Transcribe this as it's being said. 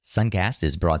Suncast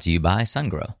is brought to you by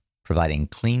SunGrow, providing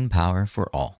clean power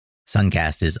for all.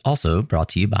 Suncast is also brought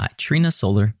to you by Trina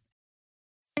Solar.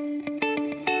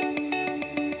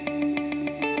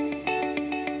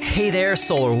 Hey there,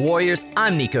 Solar Warriors.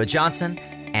 I'm Nico Johnson,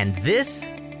 and this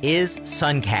is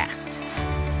Suncast.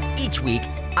 Each week,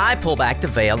 I pull back the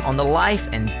veil on the life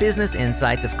and business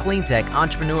insights of clean tech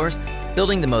entrepreneurs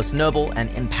building the most noble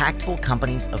and impactful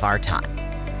companies of our time.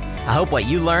 I hope what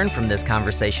you learn from this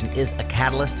conversation is a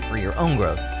catalyst for your own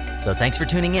growth. So thanks for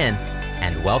tuning in,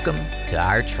 and welcome to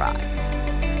our tribe.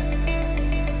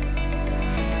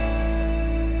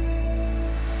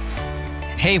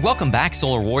 Hey, welcome back,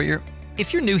 Solar Warrior.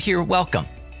 If you're new here, welcome.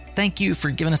 Thank you for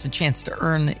giving us a chance to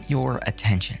earn your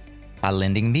attention by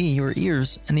lending me your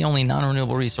ears and the only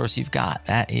non-renewable resource you've got.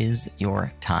 That is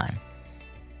your time.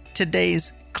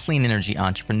 Today's clean energy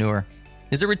entrepreneur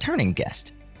is a returning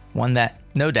guest, one that,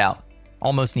 no doubt,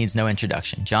 almost needs no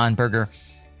introduction. John Berger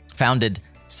founded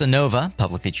Sunnova,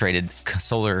 publicly traded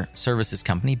solar services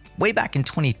company, way back in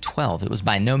 2012. It was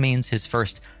by no means his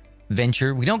first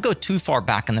venture. We don't go too far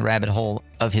back in the rabbit hole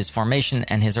of his formation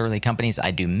and his early companies.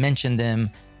 I do mention them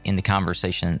in the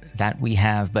conversation that we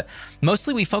have, but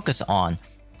mostly we focus on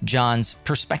John's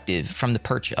perspective from the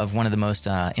perch of one of the most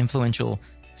influential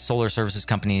solar services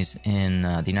companies in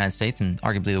the United States and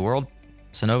arguably the world,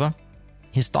 Sunnova.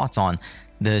 His thoughts on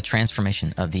the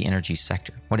transformation of the energy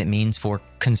sector, what it means for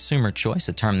consumer choice,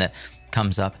 a term that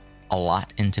comes up a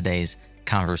lot in today's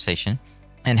conversation,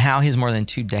 and how his more than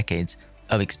 2 decades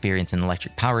of experience in the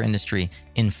electric power industry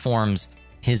informs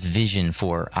his vision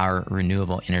for our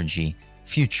renewable energy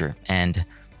future and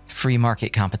free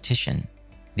market competition,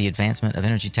 the advancement of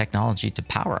energy technology to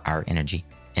power our energy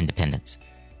independence.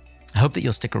 I hope that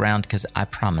you'll stick around because I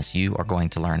promise you are going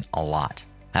to learn a lot.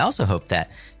 I also hope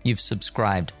that you've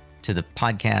subscribed to the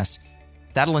podcast.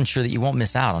 That'll ensure that you won't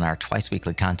miss out on our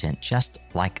twice-weekly content just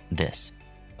like this.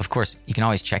 Of course, you can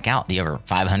always check out the over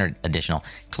 500 additional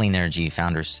clean energy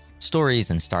founders'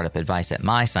 stories and startup advice at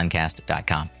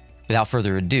mysuncast.com. Without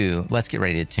further ado, let's get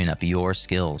ready to tune up your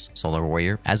skills, Solar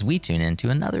Warrior, as we tune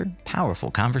into another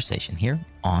powerful conversation here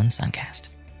on Suncast.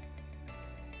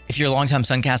 If you're a longtime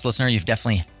Suncast listener, you've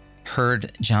definitely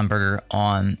heard John Berger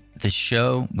on the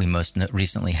show. We most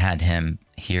recently had him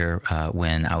here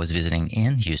when I was visiting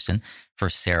in Houston for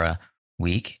Sarah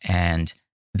Week. And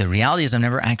the reality is I've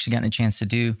never actually gotten a chance to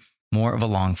do more of a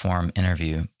long form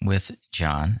interview with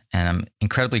John. And I'm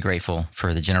incredibly grateful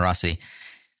for the generosity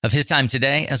of his time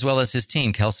today, as well as his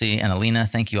team, Kelsey and Alina.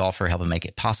 Thank you all for helping make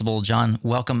it possible. John,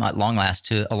 welcome at long last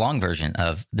to a long version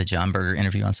of the John Berger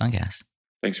interview on Suncast.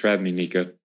 Thanks for having me,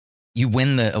 Nico. You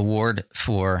win the award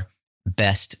for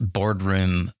Best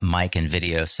Boardroom Mic and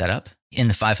Video Setup in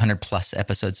the 500 plus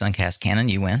episode Suncast canon.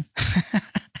 You win.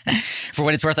 For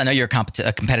what it's worth, I know you're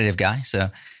a competitive guy, so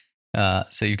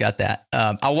you've got that.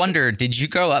 I wonder, did you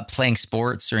grow up playing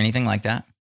sports or anything like that?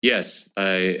 Yes,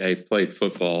 I played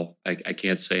football. I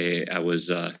can't say I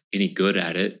was any good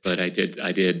at it, but I did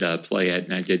play it,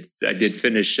 and I did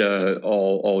finish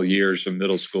all years from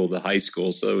middle school to high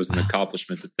school. So it was an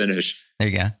accomplishment to finish. There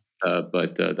you go.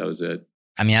 But that was it.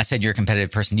 I mean, I said you're a competitive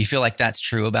person. Do you feel like that's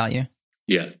true about you?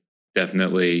 Yeah,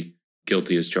 definitely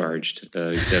guilty as charged.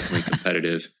 Definitely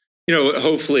competitive.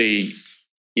 Hopefully,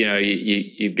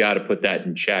 you've got to put that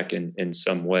in check in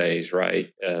some ways,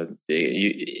 right?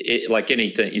 Like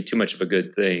anything, too much of a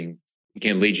good thing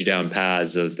can lead you down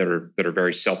paths that are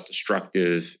very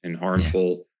self-destructive and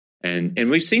harmful. Yeah. And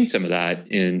we've seen some of that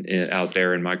in out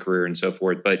there in my career and so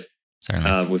forth, but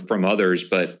from others.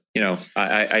 But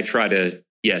I try to.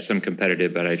 Yes, I'm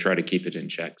competitive, but I try to keep it in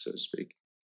check, so to speak.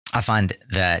 I find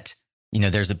that,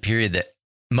 there's a period that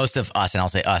most of us, and I'll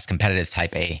say us, competitive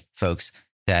type A folks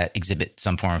that exhibit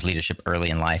some form of leadership early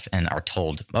in life and are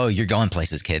told, "Oh, you're going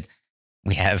places, kid."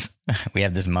 We have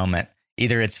this moment.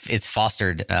 Either it's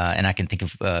fostered, and I can think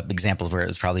of examples where it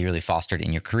was probably really fostered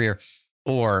in your career,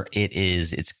 or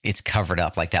it's covered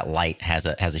up, like that light has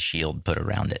a shield put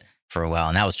around it for a while.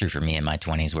 And that was true for me in my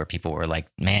 20s, where people were like,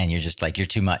 "Man, you're just like, you're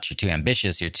too much, you're too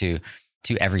ambitious, you're too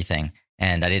everything."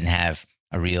 And I didn't have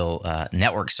a real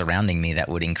network surrounding me that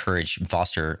would encourage and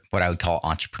foster what I would call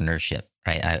entrepreneurship,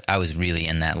 right? I was really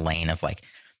in that lane of like,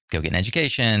 go get an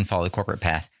education, follow the corporate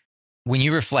path. When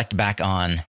you reflect back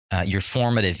on your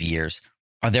formative years,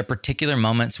 are there particular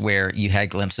moments where you had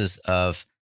glimpses of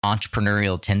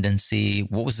entrepreneurial tendency?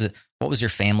 What was your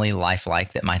family life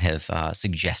like that might have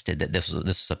suggested that this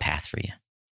was a path for you?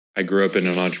 I grew up in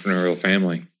an entrepreneurial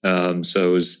family.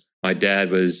 My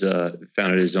dad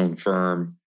founded his own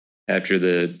firm after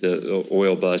the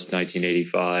oil bust,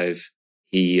 1985.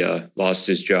 He lost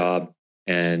his job,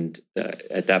 And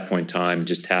at that point in time,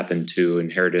 just happened to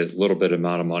inherit a little bit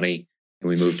amount of money. And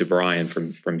we moved to Bryan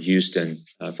from Houston,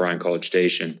 Bryan College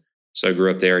Station. So I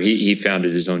grew up there. He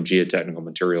founded his own geotechnical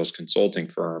materials consulting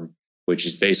firm, which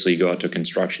is basically you go out to a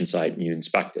construction site and you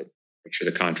inspect it, make sure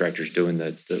the contractor's doing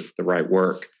the right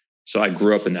work. So I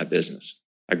grew up in that business.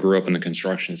 I grew up in the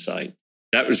construction site.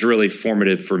 That was really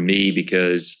formative for me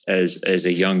because as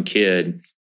a young kid,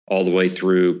 all the way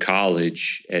through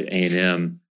college at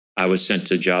A&M, I was sent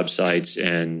to job sites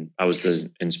and I was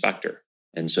the inspector.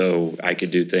 And so I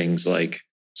could do things like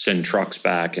send trucks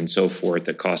back and so forth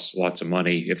that costs lots of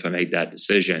money if I made that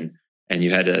decision. And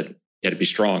you had to be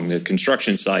strong. The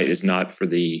construction site is not for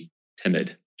the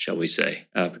timid, shall we say,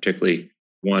 particularly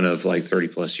one of like 30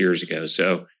 plus years ago.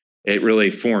 So it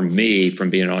really formed me from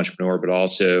being an entrepreneur, but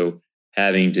also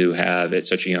having to have at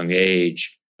such a young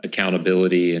age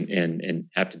accountability and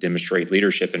have to demonstrate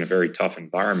leadership in a very tough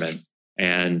environment.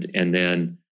 And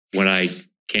then when I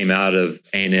came out of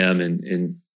A&M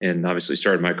and obviously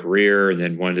started my career and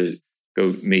then wanted to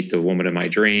go meet the woman of my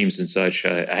dreams and such,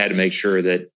 I had to make sure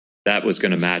that was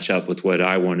going to match up with what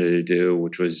I wanted to do,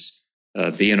 which was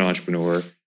be an entrepreneur.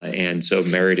 And so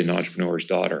married an entrepreneur's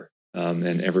daughter.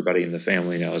 And everybody in the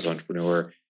family now is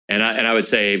entrepreneur. And I would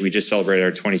say we just celebrated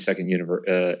our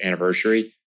 22nd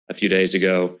anniversary a few days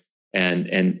ago. And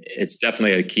it's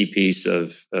definitely a key piece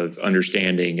of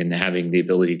understanding and having the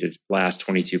ability to last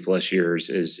 22 plus years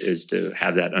is to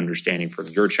have that understanding from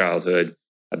your childhood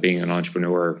of being an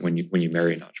entrepreneur when you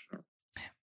marry an entrepreneur.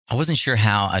 I wasn't sure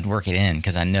how I'd work it in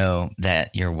because I know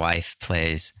that your wife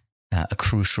plays a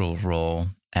crucial role,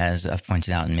 as I've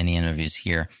pointed out in many interviews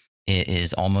here. It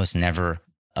is almost never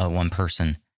a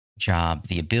one-person job.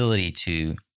 The ability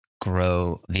to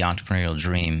grow the entrepreneurial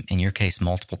dream, in your case,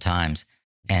 multiple times,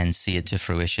 and see it to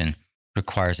fruition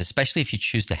requires, especially if you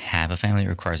choose to have a family, it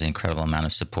requires an incredible amount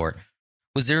of support.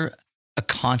 Was there a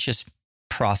conscious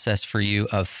process for you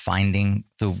of finding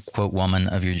the quote woman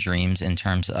of your dreams in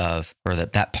terms of, or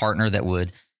that partner that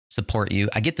would support you?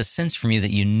 I get the sense from you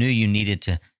that you knew you needed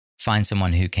to find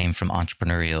someone who came from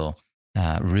entrepreneurial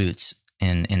roots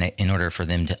in order for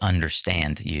them to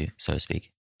understand you, so to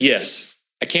speak. Yes.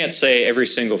 I can't say every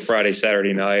single Friday,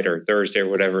 Saturday night, or Thursday, or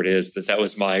whatever it is, that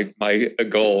was my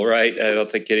goal, right? I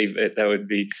don't think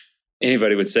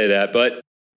anybody would say that, but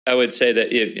I would say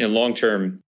that in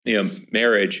long-term,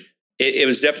 marriage, it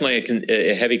was definitely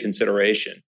a heavy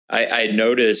consideration. I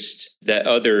noticed that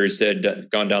others that had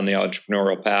gone down the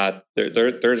entrepreneurial path,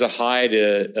 there's a high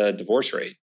divorce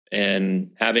rate, and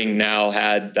having now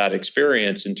had that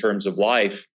experience in terms of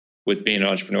life with being an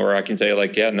entrepreneur, I can tell you,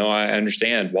 I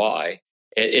understand why.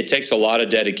 It takes a lot of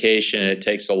dedication. It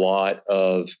takes a lot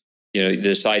of,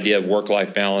 this idea of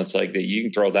work-life balance, like that you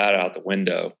can throw that out the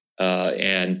window.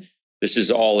 And this is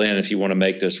all in if you want to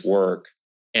make this work.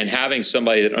 And having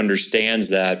somebody that understands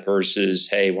that versus,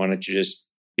 hey, why don't you just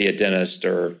be a dentist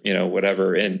or,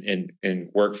 whatever, and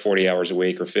work 40 hours a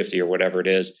week or 50 or whatever it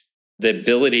is. The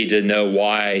ability to know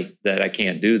why that I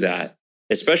can't do that,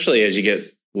 especially as you get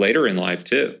later in life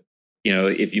too.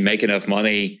 If you make enough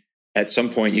money, at some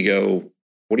point you go,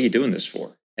 what are you doing this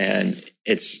for? And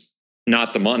it's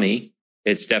not the money.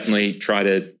 It's definitely try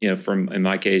to, in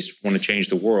my case, want to change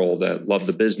the world, love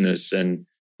the business and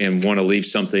want to leave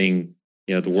something,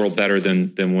 the world better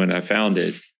than when I found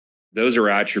it. Those are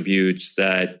attributes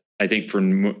that I think for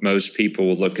most people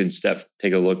will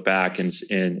take a look back and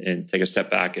take a step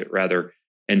back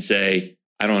and say,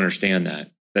 I don't understand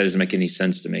that. That doesn't make any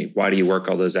sense to me. Why do you work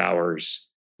all those hours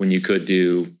when you could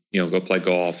do, go play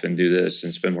golf and do this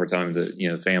and spend more time with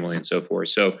the, family and so forth.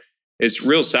 So it's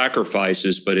real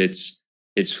sacrifices, but it's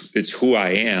who I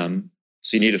am.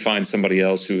 So you need to find somebody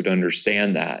else who would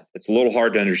understand that. It's a little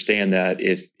hard to understand that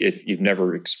if you've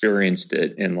never experienced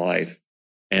it in life.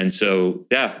 And so,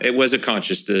 it was a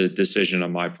conscious decision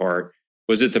on my part.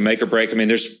 Was it the make or break? I mean,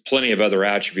 there's plenty of other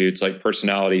attributes like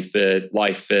personality fit,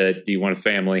 life fit. Do you want a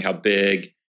family? How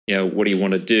big? What do you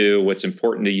want to do? What's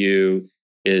important to you?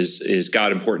 Is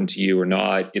God important to you or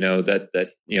not?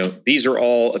 These are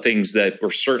all things that were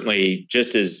certainly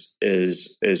just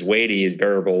as weighty as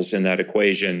variables in that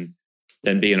equation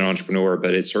than being an entrepreneur.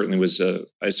 But it certainly was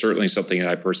certainly something that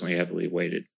I personally heavily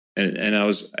weighted. And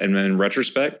in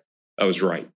retrospect, I was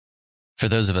right. For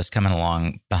those of us coming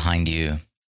along behind you,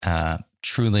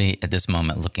 truly at this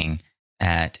moment, looking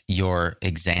at your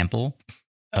example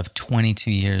of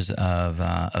 22 years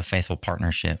of faithful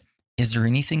partnership, is there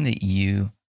anything that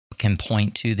you can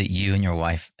point to that you and your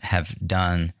wife have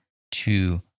done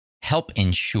to help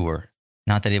ensure,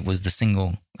 not that it was the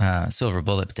single silver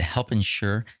bullet, but to help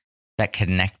ensure that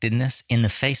connectedness in the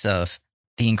face of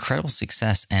the incredible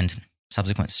success and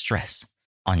subsequent stress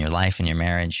on your life and your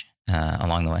marriage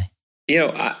along the way?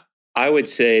 I would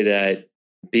say that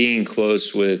being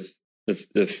close with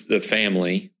the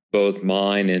family, both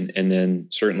mine and then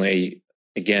certainly,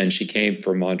 again, she came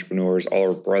from entrepreneurs,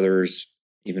 all her brothers,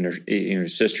 even her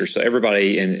sister. So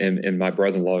everybody and my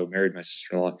brother-in-law who married my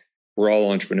sister-in-law, we're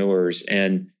all entrepreneurs.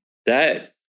 And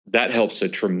that helps a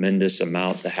tremendous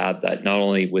amount to have that, not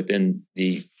only within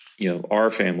the,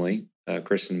 our family,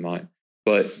 Kristen and mine,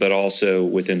 but also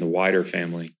within the wider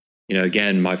family.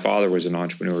 Again, my father was an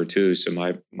entrepreneur too, so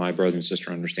my brother and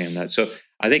sister understand that. So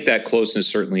I think that closeness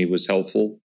certainly was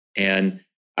helpful. And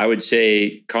I would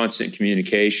say constant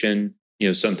communication,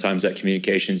 sometimes that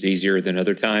communication is easier than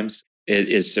other times. It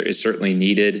is certainly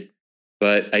needed.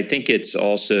 But I think it's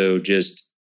also just,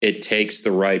 it takes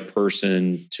the right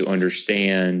person to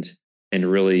understand and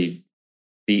really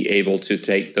be able to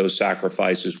take those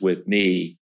sacrifices with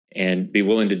me and be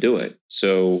willing to do it.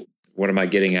 So what am I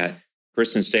getting at?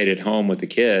 Kristen stayed at home with the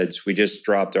kids. We just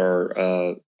dropped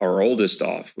our oldest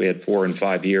off. We had 4 and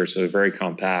 5 years, so very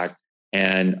compact.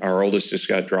 And our oldest just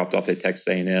got dropped off at Texas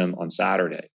A&M on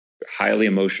Saturday. Highly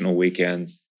emotional weekend.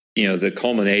 The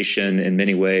culmination in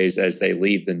many ways as they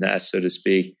leave the nest, so to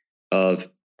speak, of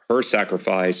her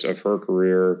sacrifice of her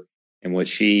career and what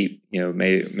she,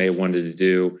 may have wanted to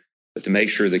do, but to make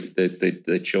sure that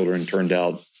the children turned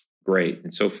out great.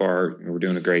 And so far, we're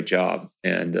doing a great job.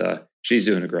 And she's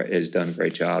doing a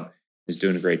great job.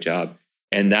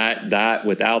 And that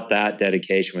without that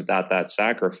dedication, without that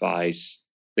sacrifice,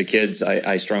 the kids,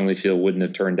 I strongly feel, wouldn't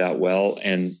have turned out well.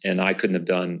 And I couldn't have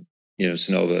done,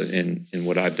 Sunnova in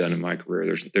what I've done in my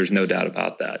career. There's no doubt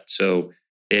about that. So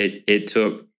it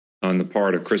took on the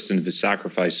part of Kristen to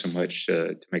sacrifice so much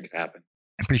to make it happen.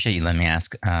 I appreciate you letting me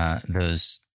ask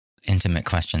those intimate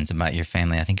questions about your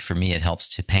family. I think for me, it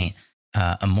helps to paint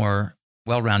a more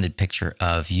well-rounded picture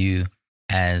of you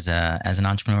as an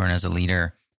entrepreneur and as a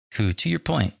leader who, to your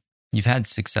point, you've had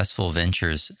successful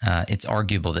ventures. It's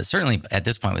arguable that certainly at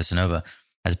this point with Sunnova,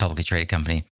 as a publicly traded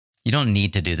company, you don't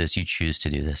need to do this. You choose to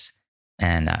do this.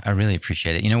 And I really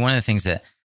appreciate it. One of the things that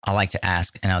I like to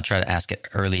ask, and I'll try to ask it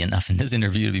early enough in this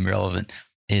interview to be relevant,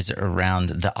 is around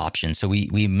the options. So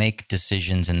we make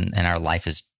decisions and our life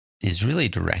is really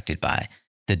directed by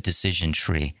the decision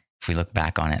tree. If we look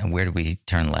back on it, and where do we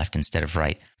turn left instead of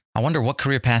right? I wonder, what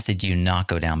career path did you not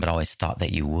go down, but always thought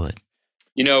that you would?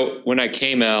 When I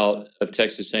came out of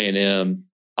Texas A&M,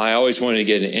 I always wanted to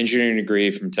get an engineering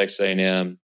degree from Texas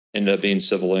A&M, ended up being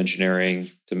civil engineering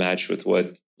to match with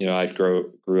what, I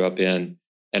grew up in.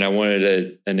 And I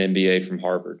wanted an MBA from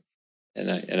Harvard.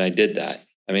 And I did that.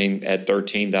 I mean, at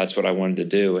 13, that's what I wanted to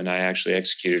do. And I actually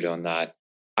executed on that.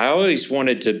 I always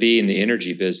wanted to be in the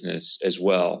energy business as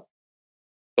well.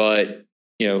 But,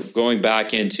 going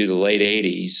back into the late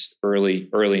 80s, early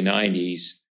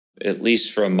 90s, at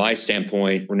least from my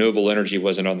standpoint, renewable energy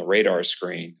wasn't on the radar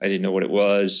screen. I didn't know what it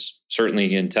was.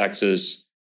 Certainly in Texas,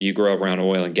 you grow up around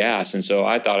oil and gas. And so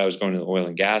I thought I was going to the oil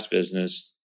and gas business.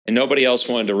 And nobody else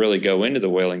wanted to really go into the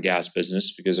oil and gas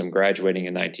business because I'm graduating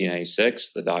in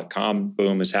 1996. The dot-com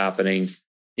boom is happening.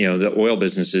 The oil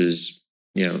business is,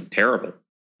 terrible.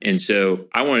 And so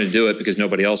I wanted to do it because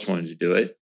nobody else wanted to do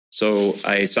it. So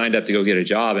I signed up to go get a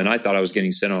job, and I thought I was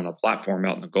getting sent on a platform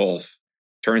out in the Gulf.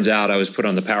 Turns out I was put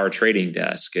on the power trading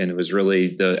desk, and it was really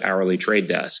the hourly trade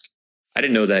desk. I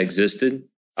didn't know that existed.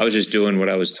 I was just doing what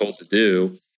I was told to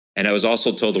do. And I was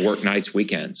also told to work nights,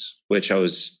 weekends, which I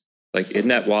was like, isn't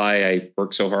that why I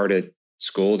worked so hard at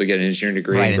school to get an engineering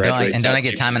degree? Right. And don't I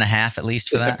get time and a half at least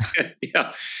for that?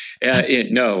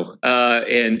 No.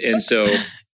 And so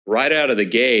right out of the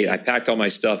gate, I packed all my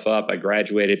stuff up. I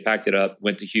graduated, packed it up,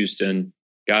 went to Houston,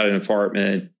 got an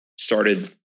apartment, started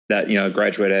that,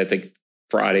 graduated, I think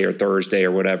Friday or Thursday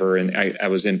or whatever. And I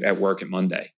was at work at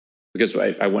Monday because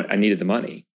I needed the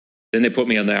money. Then they put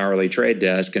me on the hourly trade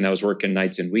desk, and I was working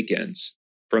nights and weekends.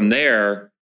 From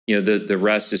there, the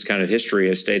rest is kind of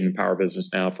history. I stayed in the power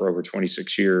business now for over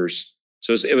 26 years.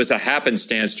 So it was a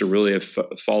happenstance to really have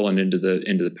fallen into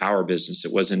the power business.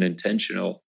 It wasn't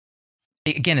intentional.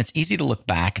 Again, it's easy to look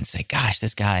back and say, gosh,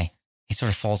 this guy, he sort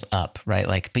of falls up, right?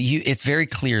 But it's very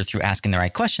clear through asking the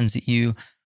right questions that you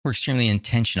were extremely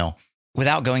intentional.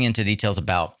 Without going into details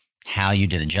about how you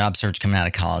did a job search coming out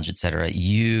of college, et cetera,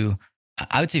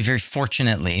 I would say very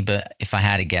fortunately, but if I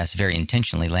had to guess, very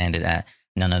intentionally landed at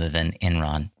none other than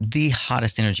Enron, the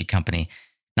hottest energy company,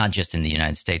 not just in the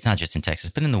United States, not just in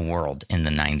Texas, but in the world in the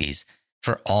 90s,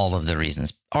 for all of the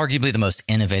reasons. Arguably the most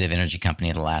innovative energy company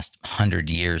of the last 100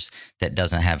 years that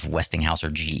doesn't have Westinghouse or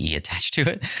GE attached to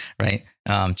it, right?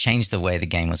 Changed the way the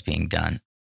game was being done.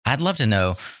 I'd love to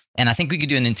know, and I think we could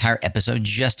do an entire episode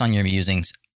just on your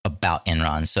musings about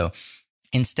Enron. So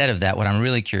instead of that, what I'm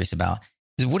really curious about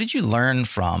is what did you learn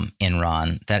from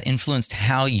Enron that influenced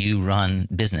how you run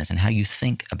business and how you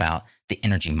think about the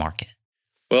energy market?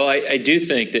 Well, I do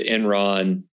think that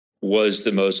Enron was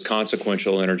the most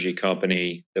consequential energy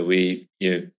company that we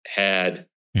had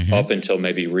up until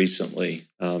maybe recently.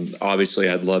 Obviously,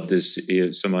 I'd love to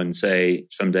see someone say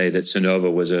someday that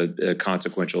Sunnova was a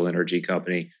consequential energy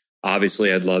company.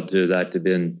 Obviously, I'd love that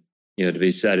to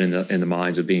be said in the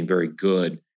minds of being very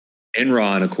good.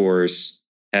 Enron, of course,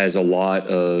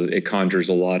 it conjures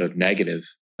a lot of negative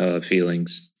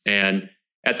feelings. And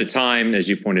at the time, as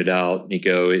you pointed out,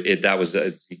 Nico, that was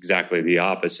exactly the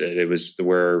opposite. It was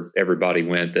where everybody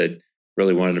went that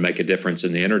really wanted to make a difference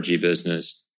in the energy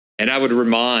business. And I would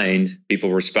remind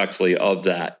people respectfully of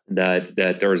that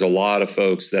there was a lot of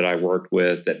folks that I worked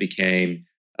with that became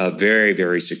very,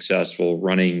 very successful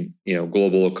running,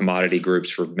 global commodity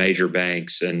groups for major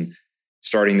banks and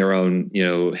starting their own,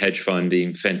 hedge fund,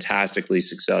 being fantastically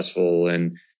successful,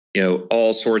 and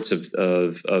all sorts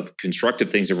of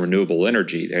constructive things in renewable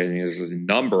energy. There's a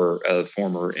number of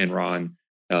former Enron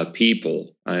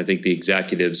people. I think the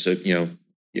executives,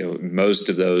 most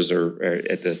of those are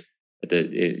at the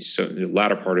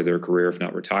latter part of their career, if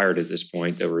not retired at this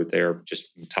point, that were there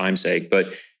just for time's sake.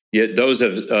 But yet those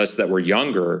of us that were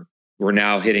younger were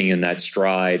now hitting in that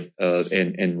stride,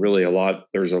 and really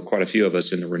there's quite a few of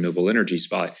us in the renewable energy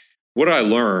spot. What I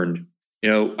learned,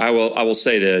 I will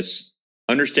say this: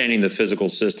 understanding the physical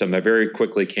system, I very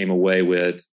quickly came away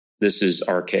with this is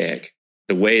archaic.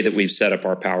 The way that we've set up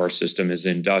our power system is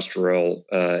industrial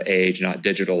age, not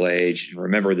digital age. And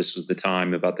remember, this was the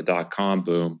time about the dot-com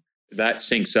boom. That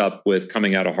syncs up with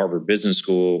coming out of Harvard Business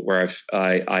School, where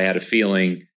I had a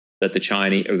feeling that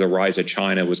the rise of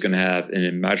China was going to have an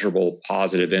immeasurable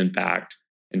positive impact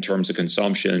in terms of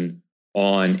consumption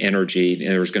on energy.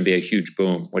 And there was going to be a huge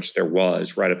boom, which there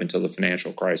was right up until the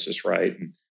financial crisis, right?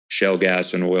 And shale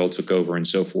gas and oil took over and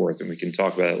so forth. And we can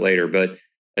talk about it later. But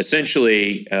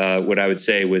essentially, what I would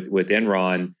say with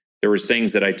Enron, there was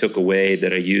things that I took away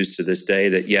that I use to this day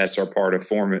that, yes, are part of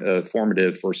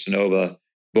formative for Sunnova,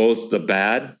 both the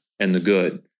bad and the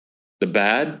good. The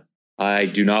bad, I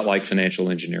do not like financial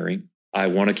engineering. I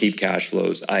want to keep cash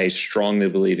flows. I strongly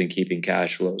believe in keeping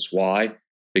cash flows. Why?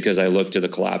 Because I look to the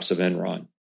collapse of Enron.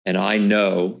 And I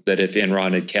know that if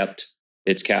Enron had kept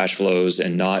its cash flows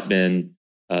and not been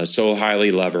so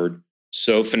highly levered,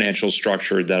 so financial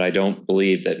structured that I don't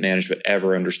believe that management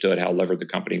ever understood how levered the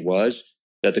company was,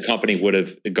 that the company would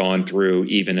have gone through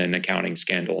even an accounting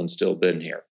scandal and still been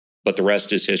here. But the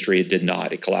rest is history. It did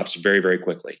not. It collapsed very, very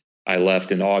quickly. I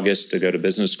left in August to go to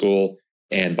business school,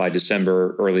 and by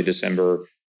early December,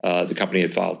 the company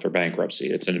had filed for bankruptcy.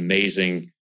 It's an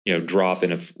amazing, drop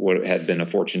in what had been a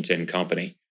Fortune 10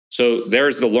 company. So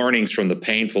there's the learnings from the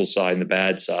painful side and the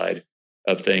bad side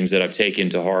of things that I've taken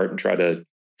to heart and try to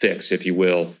fix, if you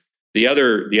will. The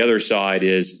other side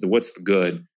is what's the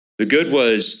good? The good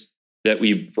was that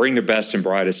we bring the best and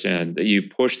brightest in, that you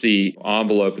push the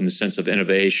envelope in the sense of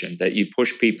innovation, that you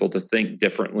push people to think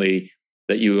differently,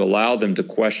 that you allow them to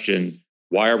question,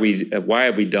 why have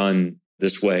we done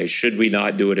this way? Should we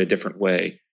not do it a different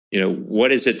way?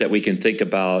 What is it that we can think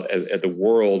about at the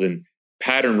world and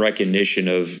pattern recognition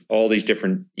of all these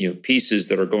different pieces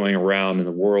that are going around in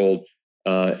the world?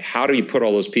 How do you put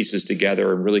all those pieces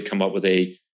together and really come up with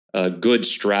a good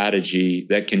strategy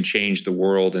that can change the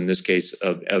world, in this case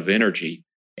of energy?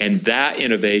 And that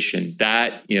innovation,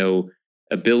 that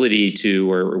ability to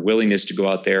or willingness to go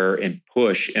out there and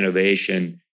push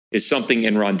innovation is something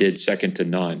Enron did second to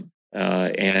none.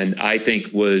 And I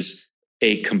think was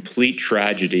a complete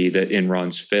tragedy that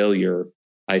Enron's failure,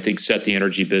 I think, set the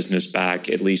energy business back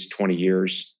at least 20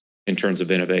 years in terms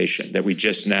of innovation that we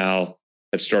just now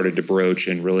have started to broach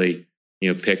and really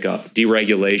pick up.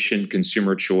 Deregulation,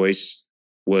 consumer choice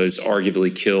was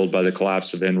arguably killed by the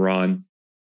collapse of Enron.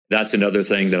 That's another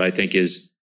thing that I think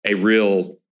is a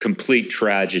real complete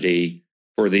tragedy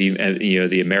for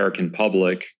the American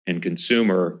public and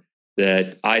consumer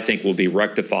that I think will be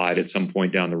rectified at some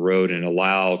point down the road and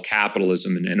allow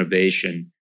capitalism and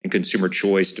innovation and consumer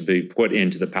choice to be put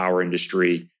into the power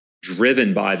industry,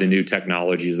 driven by the new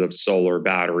technologies of solar,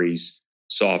 batteries,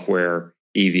 software,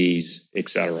 EVs, et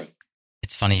cetera.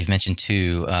 It's funny you've mentioned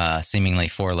two seemingly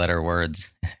four-letter words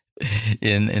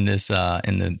in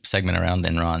the segment around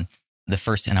Enron. The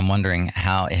first, and I'm wondering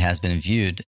how it has been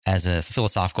viewed as a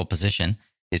philosophical position,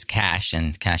 is cash,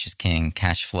 and cash is king.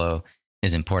 Cash flow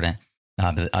is important.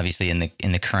 But obviously, in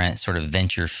the current sort of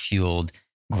venture-fueled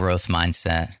growth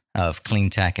mindset of clean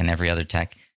tech and every other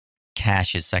tech,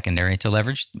 cash is secondary to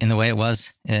leverage in the way it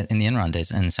was in the Enron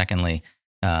days. And secondly,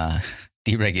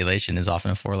 deregulation is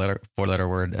often a four-letter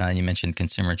word. You mentioned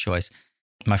consumer choice.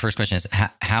 My first question is,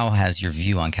 how has your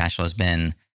view on cash flows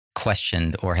been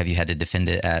questioned, or have you had to defend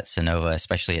it at Sunnova,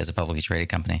 especially as a publicly traded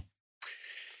company?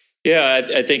 Yeah,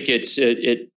 I think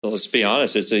let's be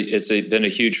honest, it's been a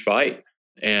huge fight.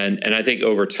 And I think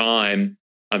over time,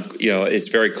 it's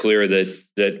very clear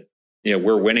that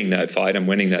we're winning that fight. I'm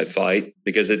winning that fight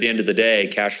because at the end of the day,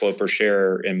 cash flow per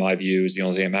share, in my view, is the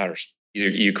only thing that matters.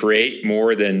 You create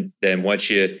more than what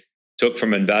you took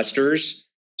from investors,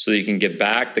 so that you can give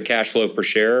back the cash flow per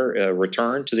share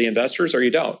return to the investors, or you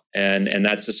don't. And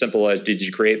that's as simple as, did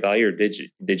you create value or did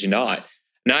you not?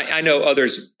 Now, I know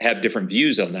others have different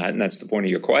views on that, and that's the point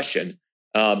of your question.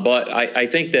 But I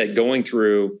think that going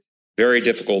through very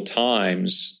difficult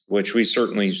times, which we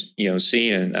certainly see,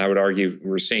 and I would argue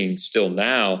we're seeing still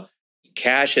now,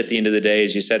 cash at the end of the day,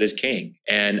 as you said, is king.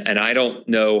 And I don't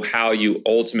know how you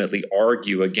ultimately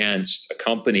argue against a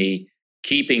company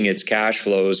keeping its cash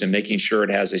flows and making sure it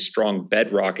has a strong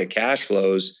bedrock of cash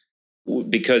flows,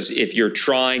 because if you're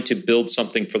trying to build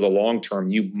something for the long term,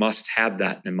 you must have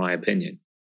that, in my opinion.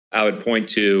 I would point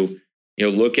to,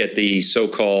 look at the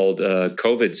so-called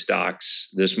COVID stocks,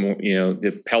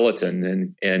 the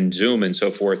Peloton and Zoom and so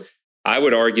forth. I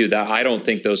would argue that I don't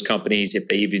think those companies, if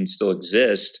they even still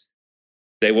exist,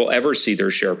 they will ever see their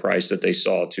share price that they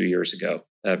saw 2 years ago,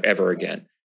 ever again.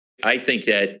 I think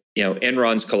that,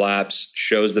 Enron's collapse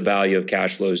shows the value of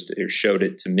cash flows. It showed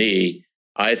it to me.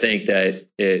 I think that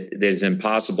it is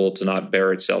impossible to not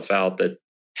bear itself out, that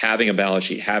having a balance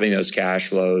sheet, having those cash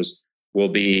flows will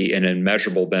be an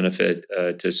immeasurable benefit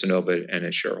to Sunnova and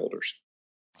its shareholders.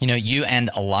 You and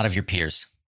a lot of your peers,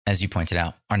 as you pointed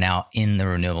out, are now in the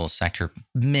renewables sector.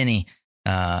 Many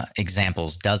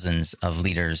examples, dozens of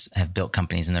leaders have built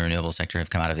companies in the renewable sector, have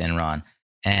come out of Enron.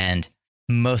 And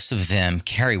most of them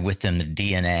carry with them the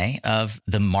DNA of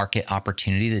the market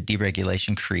opportunity that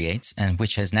deregulation creates, and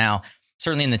which has now,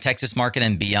 certainly in the Texas market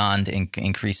and beyond,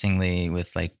 increasingly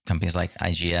with companies like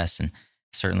IGS, and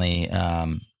certainly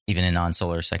even in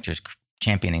non-solar sectors,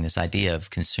 championing this idea of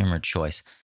consumer choice.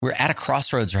 We're at a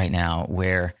crossroads right now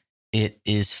where it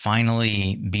is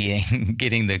finally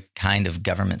getting the kind of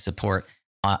government support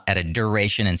at a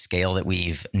duration and scale that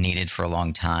we've needed for a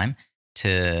long time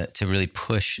to really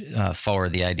push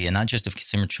forward the idea, not just of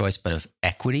consumer choice, but of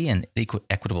equity and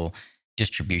equitable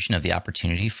distribution of the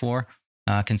opportunity for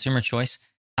consumer choice.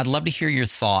 I'd love to hear your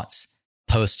thoughts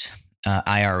post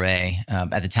IRA.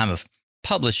 At the time of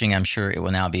publishing, I'm sure it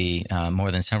will now be more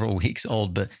than several weeks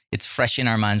old, but it's fresh in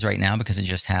our minds right now because it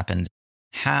just happened.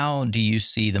 How do you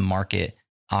see the market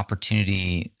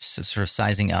opportunity sort of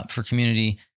sizing up for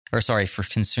for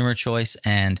consumer choice,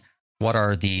 and what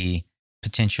are the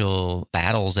potential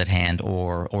battles at hand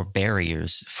or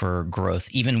barriers for growth,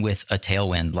 even with a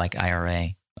tailwind like IRA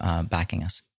backing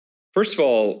us? First of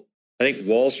all, I think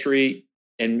Wall Street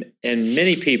and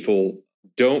many people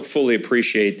don't fully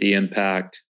appreciate the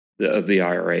impact of the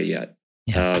IRA yet.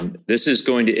 Yeah. This is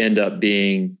going to end up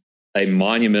being a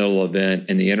monumental event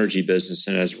in the energy business,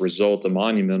 and as a result, a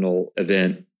monumental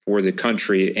event for the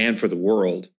country and for the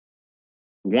world.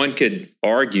 One could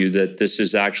argue that this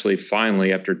is actually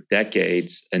finally, after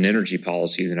decades, an energy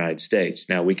policy of the United States.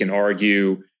 Now, we can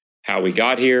argue how we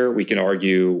got here. We can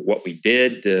argue what we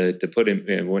did to put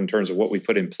in terms of what we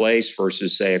put in place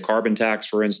versus, say, a carbon tax,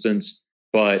 for instance.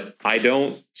 But I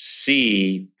don't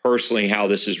see personally how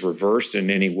this is reversed in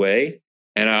any way.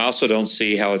 And I also don't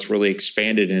see how it's really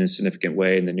expanded in a significant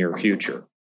way in the near future.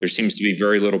 There seems to be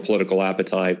very little political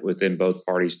appetite within both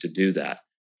parties to do that.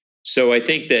 So I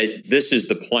think that this is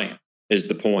the plan, is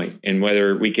the point. And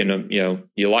whether we can,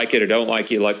 you like it or don't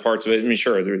like it, you like parts of it. I mean,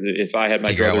 sure, if I had my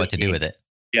figure out what to do with it.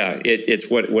 Yeah, it's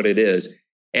what it is.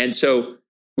 And so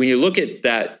when you look at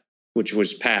that, which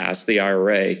was passed, the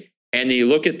IRA, and you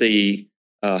look at the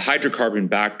hydrocarbon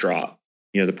backdrop,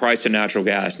 the price of natural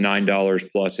gas,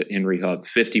 $9 plus at Henry Hub,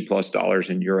 $50 plus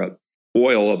in Europe,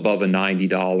 oil above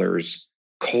 $90,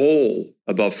 coal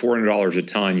above $400 a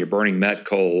ton. You're burning met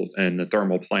coal in the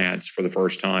thermal plants for the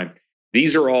first time.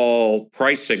 These are all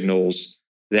price signals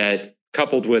that,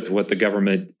 coupled with what the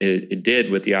government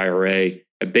did with the IRA,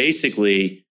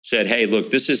 basically said, hey,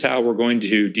 look, this is how we're going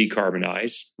to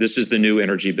decarbonize. This is the new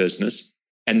energy business.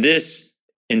 And this,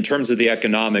 in terms of the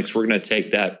economics, we're going to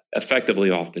take that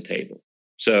effectively off the table.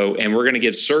 So, and we're going to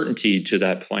give certainty to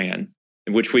that plan,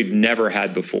 which we've never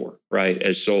had before, right?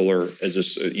 As solar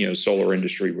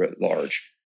industry writ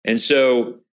large. And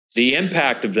so the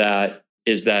impact of that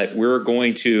is that we're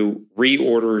going to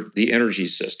reorder the energy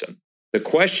system. The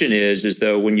question is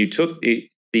though, when you took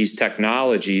these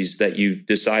technologies that you've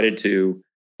decided to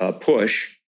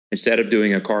push, instead of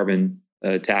doing a carbon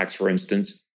tax, for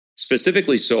instance,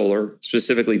 specifically solar,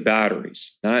 specifically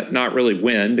batteries, not really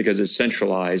wind because it's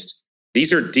centralized.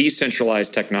 These are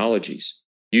decentralized technologies.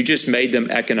 You just made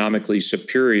them economically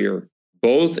superior,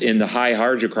 both in the high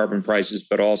hydrocarbon prices,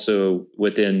 but also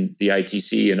within the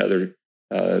ITC and other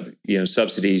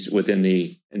subsidies within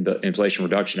the Inflation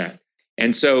Reduction Act.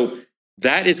 And so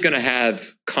that is going to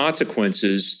have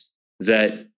consequences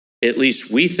that at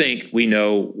least we think we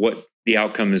know what the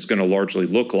outcome is going to largely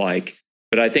look like.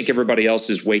 But I think everybody else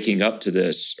is waking up to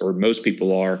this, or most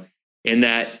people are, in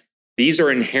that these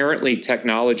are inherently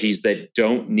technologies that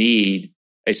don't need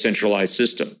a centralized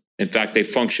system. In fact, they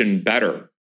function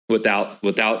better without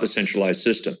the centralized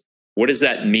system. What does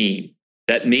that mean?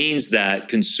 That means that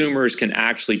consumers can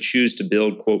actually choose to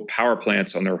build, quote, power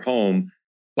plants on their home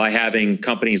by having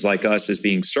companies like us as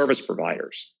being service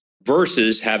providers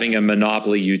versus having a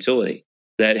monopoly utility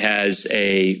that has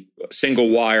a single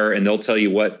wire and they'll tell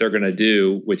you what they're going to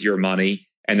do with your money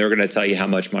and they're going to tell you how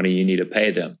much money you need to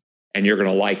pay them and you're going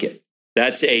to like it.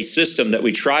 That's a system that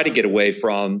we try to get away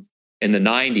from in the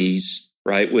 90s,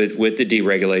 right, with the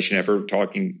deregulation effort,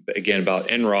 talking again about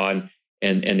Enron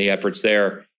and the efforts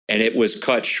there. And it was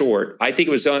cut short. I think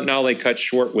it was not only cut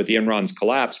short with the Enron's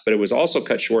collapse, but it was also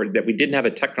cut short that we didn't have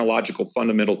a technological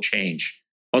fundamental change,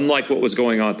 unlike what was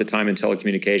going on at the time in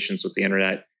telecommunications with the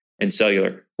internet and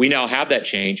cellular. We now have that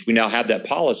change. We now have that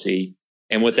policy.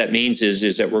 And what that means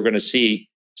is that we're going to see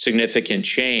significant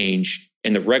change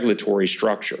in the regulatory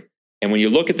structure. And when you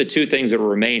look at the two things that are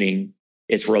remaining,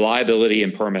 it's reliability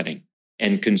and permitting.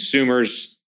 And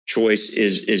consumers' choice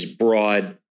is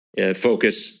broad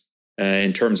focus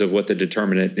in terms of what the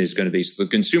determinant is going to be. So the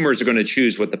consumers are going to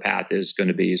choose what the path is going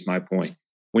to be, is my point.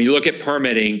 When you look at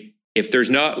permitting, if there's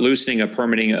not loosening of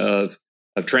permitting of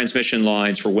transmission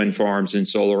lines for wind farms and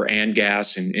solar and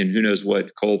gas and who knows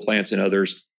what, coal plants and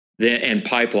others, and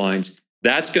pipelines,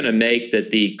 that's going to make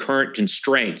that the current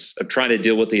constraints of trying to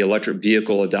deal with the electric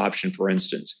vehicle adoption, for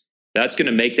instance, that's going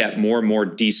to make that more and more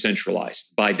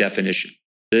decentralized by definition.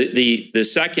 The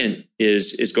second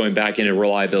is going back into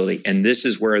reliability. And this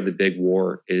is where the big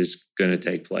war is going to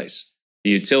take place. The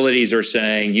utilities are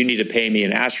saying, you need to pay me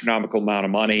an astronomical amount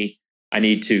of money. I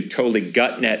need to totally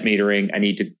gut net metering. I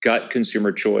need to gut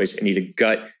consumer choice. I need to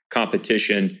gut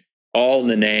competition, all in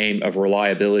the name of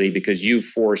reliability because you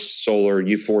forced solar,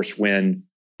 you forced wind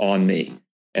on me.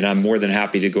 And I'm more than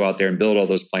happy to go out there and build all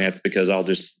those plants because I'll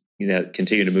just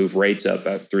continue to move rates up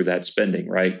through that spending,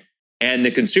 right? And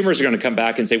the consumers are going to come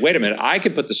back and say, wait a minute, I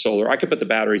could put the solar, I could put the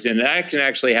batteries in, and I can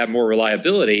actually have more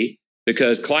reliability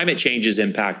because climate change is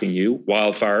impacting you,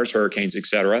 wildfires, hurricanes, et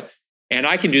cetera. And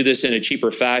I can do this in a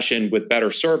cheaper fashion with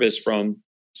better service from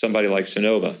somebody like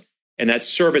Sunnova. And that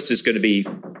service is going to be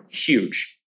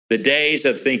huge. The days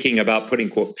of thinking about putting,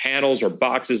 quote, panels or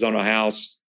boxes on a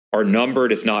house are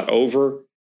numbered, if not over.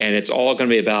 And it's all going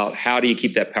to be about how do you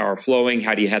keep that power flowing?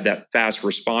 How do you have that fast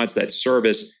response, that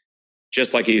service,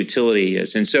 just like a utility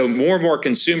is. And so more and more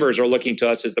consumers are looking to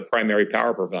us as the primary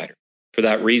power provider for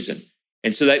that reason.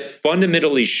 And so that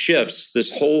fundamentally shifts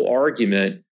this whole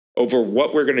argument over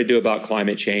what we're going to do about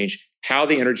climate change, how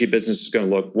the energy business is going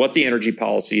to look, what the energy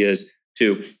policy is,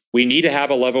 to we need to have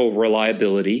a level of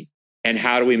reliability, and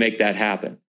how do we make that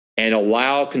happen and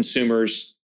allow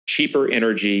consumers cheaper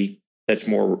energy that's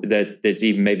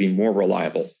even maybe more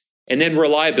reliable. And then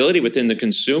reliability within the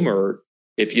consumer,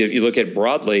 if you look at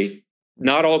broadly,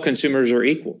 not all consumers are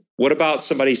equal. What about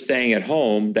somebody staying at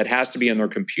home that has to be on their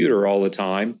computer all the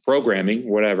time, programming,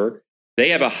 whatever? They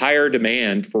have a higher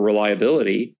demand for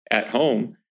reliability at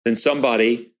home than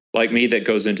somebody like me that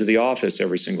goes into the office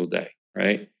every single day,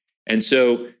 right? And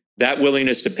so that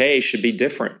willingness to pay should be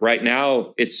different. Right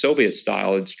now, it's Soviet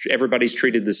style. Everybody's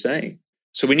treated the same.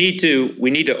 So we need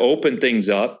to open things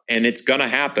up, and it's going to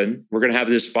happen. We're going to have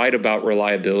this fight about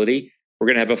reliability. We're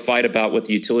going to have a fight about what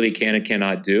the utility can and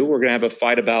cannot do. We're going to have a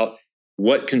fight about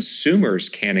what consumers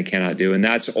can and cannot do. And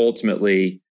that's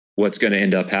ultimately what's going to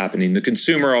end up happening. The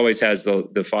consumer always has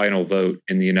the final vote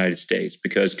in the United States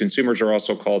because consumers are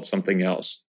also called something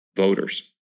else, voters.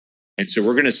 And so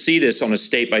we're going to see this on a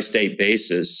state-by-state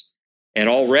basis. And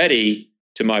already,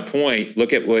 to my point,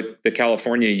 look at what the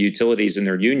California utilities and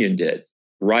their union did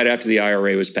right after the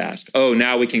IRA was passed. Oh,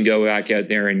 now we can go back out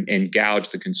there and gouge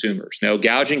the consumers. Now,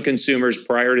 gouging consumers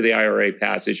prior to the IRA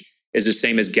passage is the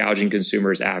same as gouging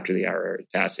consumers after the IRA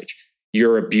passage.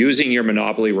 You're abusing your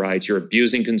monopoly rights. You're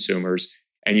abusing consumers,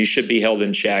 and you should be held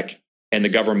in check. And the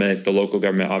government, the local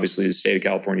government, obviously the state of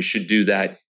California, should do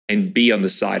that and be on the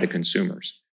side of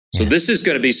consumers. So this is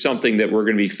going to be something that we're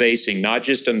going to be facing, not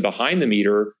just in behind the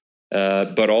meter,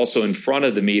 but also in front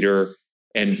of the meter.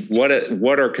 And what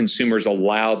are consumers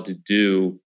allowed to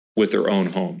do with their own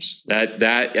homes.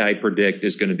 That I predict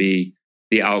is going to be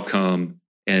the outcome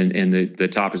and the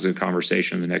topics of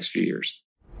conversation in the next few years.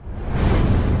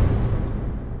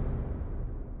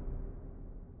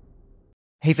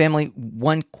 Hey family,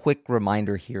 one quick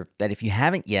reminder here that if you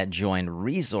haven't yet joined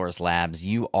Resource Labs,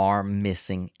 you are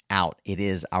missing out. It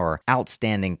is our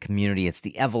outstanding community. It's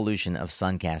the evolution of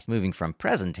Suncast, moving from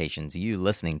presentations, you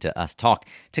listening to us talk,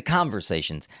 to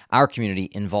conversations. Our community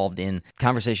involved in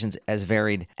conversations as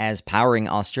varied as powering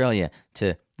Australia,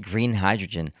 to green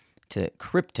hydrogen, to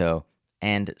crypto,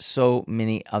 and so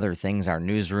many other things. Our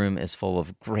newsroom is full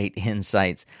of great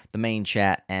insights. The main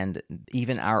chat and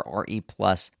even our RE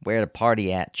Plus Where to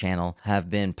Party At channel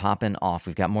have been popping off.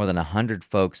 We've got more than 100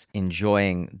 folks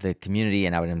enjoying the community,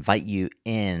 and I would invite you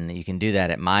in. You can do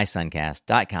that at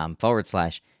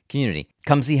mysuncast.com/community.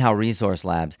 Come see how Resource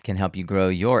Labs can help you grow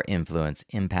your influence,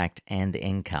 impact, and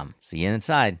income. See you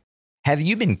inside. Have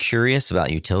you been curious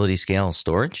about utility scale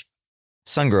storage?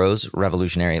 Sungrow's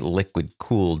revolutionary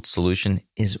liquid-cooled solution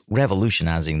is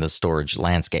revolutionizing the storage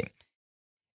landscape.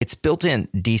 Its built-in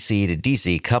DC to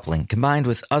DC coupling, combined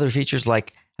with other features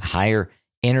like a higher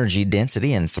energy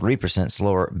density and 3%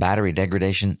 slower battery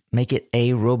degradation, make it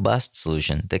a robust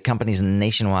solution that companies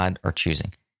nationwide are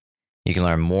choosing. You can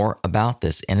learn more about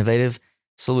this innovative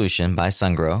solution by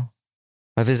Sungrow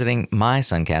by visiting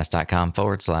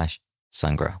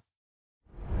mysuncast.com/Sungrow.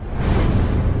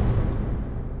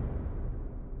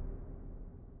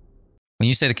 When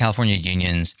you say the California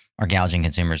unions are gouging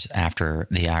consumers after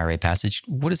the IRA passage,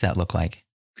 what does that look like?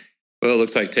 Well, it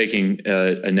looks like taking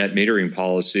a net metering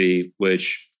policy,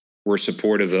 which we're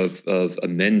supportive of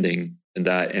amending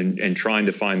that and trying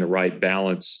to find the right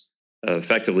balance,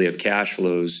 effectively, of cash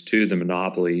flows to the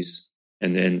monopolies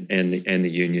and the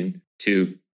union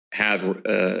to have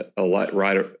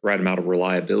right amount of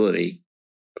reliability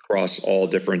across all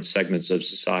different segments of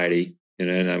society.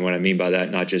 And what I mean by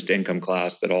that, not just income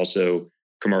class, but also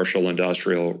commercial,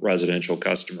 industrial, residential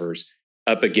customers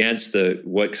up against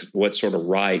what sort of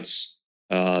rights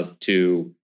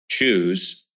to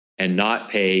choose and not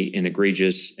pay an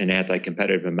egregious and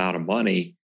anti-competitive amount of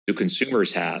money do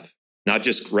consumers have, not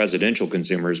just residential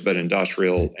consumers, but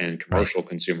industrial and commercial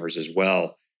consumers as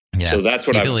well. Yeah. So that's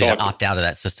what I've talked about. To opt out of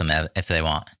that system if they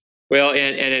want. Well,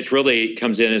 and it really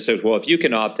comes in and says, well, if you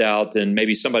can opt out, then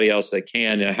maybe somebody else that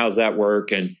can. And how's that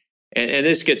work? And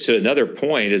this gets to another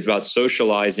point, is about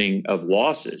socializing of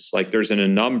losses. Like there's a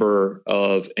number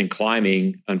of, and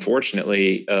climbing,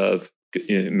 unfortunately, of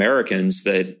Americans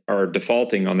that are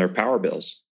defaulting on their power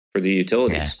bills for the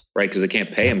utilities, right? Because they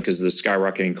can't pay them because of the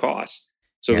skyrocketing costs.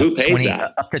 So who pays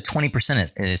that? Up to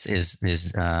 20%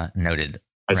 is noted.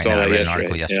 I saw that yesterday. An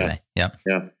article yesterday. Yeah.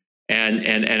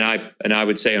 And I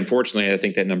would say, unfortunately, I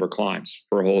think that number climbs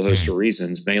for a whole host of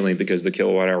reasons, mainly because the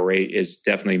kilowatt hour rate is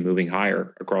definitely moving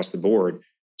higher across the board.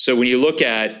 So when you look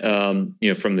at,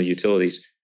 from the utilities,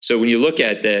 so when you look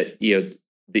at that, the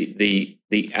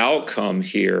outcome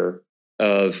here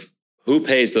of who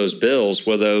pays those bills,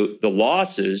 well, the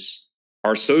losses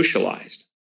are socialized.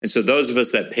 And so those of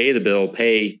us that pay the bill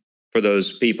pay for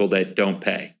those people that don't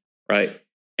pay, right?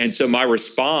 And so my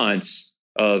response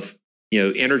of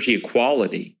energy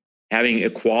equality, having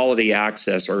equality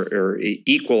access or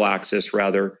equal access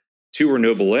rather to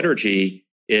renewable energy,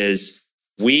 is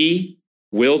we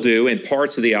will do, and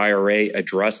parts of the IRA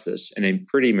address this in a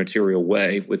pretty material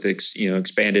way with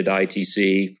expanded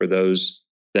ITC for those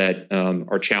that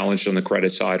are challenged on the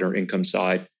credit side or income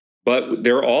side. But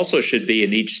there also should be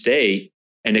in each state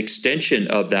an extension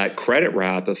of that credit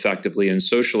wrap effectively, and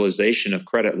socialization of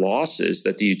credit losses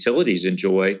that the utilities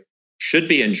enjoy should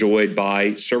be enjoyed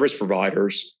by service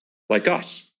providers like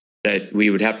us, that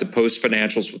we would have to post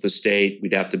financials with the state.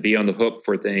 We'd have to be on the hook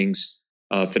for things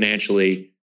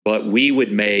financially, but we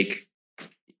would make,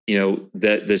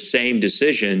 the same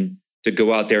decision to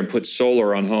go out there and put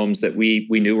solar on homes that we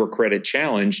knew were credit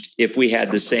challenged if we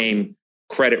had the same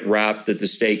credit wrap that the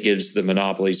state gives the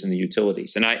monopolies and the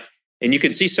utilities. And you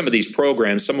can see some of these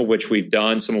programs, some of which we've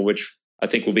done, some of which I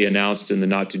think will be announced in the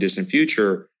not too distant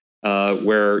future,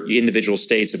 where individual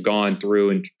states have gone through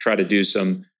and try to do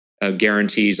some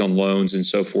guarantees on loans and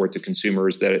so forth to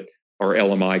consumers that are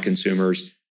LMI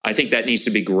consumers. I think that needs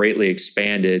to be greatly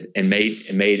expanded and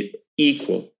made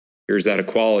equal. Here's that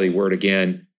equality word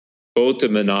again, both to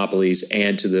monopolies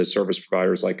and to the service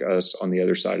providers like us on the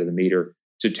other side of the meter,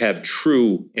 to have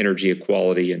true energy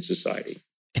equality in society.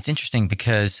 It's interesting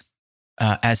because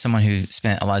as someone who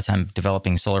spent a lot of time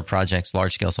developing solar projects,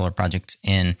 large-scale solar projects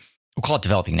in, we'll call it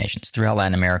developing nations, throughout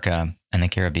Latin America and the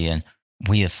Caribbean,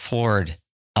 we afford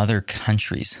other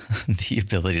countries the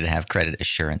ability to have credit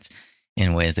assurance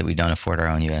in ways that we don't afford our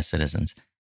own U.S. citizens.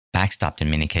 backstopped in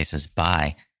many cases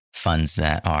by funds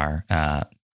that are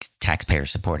taxpayer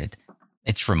supported.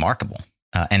 It's remarkable.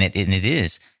 And it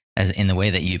is, as in the way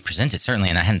that you present it, certainly,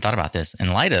 and I hadn't thought about this,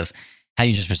 in light of how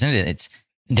you just presented it,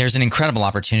 there's an incredible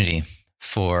opportunity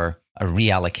for a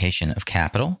reallocation of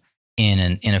capital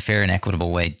in a fair and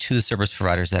equitable way to the service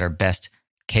providers that are best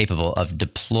capable of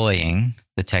deploying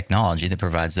the technology that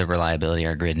provides the reliability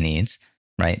our grid needs.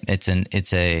 Right?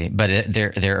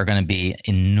 There are going to be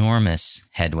enormous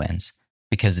headwinds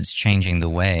because it's changing the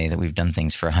way that we've done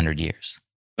things for 100 years.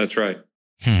 That's right.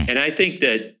 And I think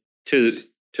that to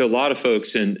a lot of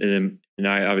folks, and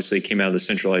I obviously came out of the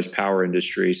centralized power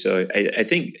industry, so I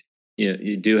think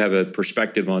you do have a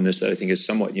perspective on this that I think is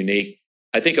somewhat unique.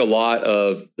 I think a lot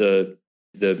of the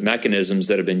mechanisms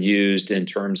that have been used in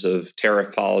terms of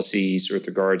tariff policies with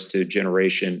regards to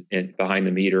generation and behind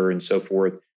the meter and so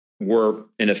forth were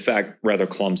in effect rather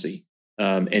clumsy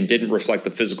and didn't reflect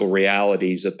the physical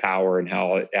realities of power and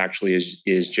how it actually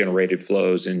is generated,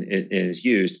 flows, and is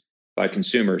used by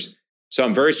consumers. So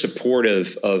I'm very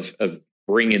supportive of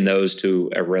bringing those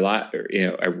to a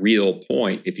real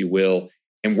point, if you will,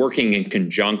 and working in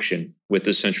conjunction with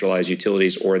the centralized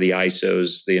utilities or the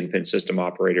ISOs, the independent system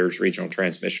operators, regional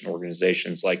transmission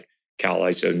organizations like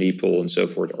CalISO, NEPL, and so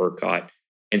forth, ERCOT.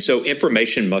 And so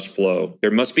information must flow.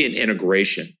 There must be an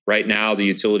integration. Right now, the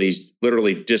utilities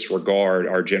literally disregard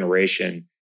our generation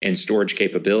and storage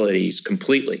capabilities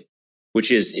completely, which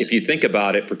is, if you think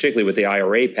about it, particularly with the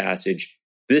IRA passage,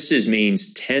 this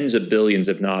means tens of billions,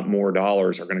 if not more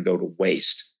dollars, are going to go to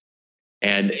waste.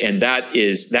 And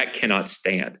that cannot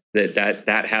stand.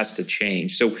 That has to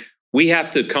change. So we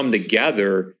have to come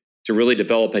together to really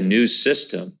develop a new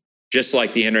system, just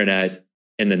like the internet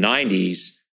in the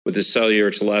 90s with the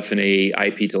cellular telephony,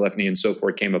 IP telephony, and so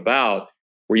forth came about,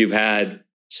 where you've had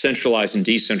centralized and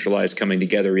decentralized coming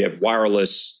together. You have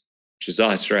wireless, which is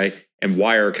us, right? And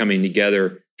wire coming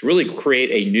together to really create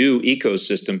a new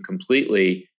ecosystem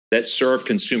completely that serve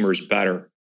consumers better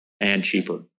and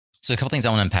cheaper. So a couple things I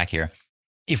want to unpack here.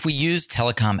 If we use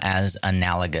telecom as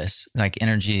analogous, like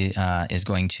energy is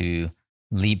going to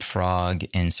leapfrog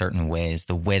in certain ways,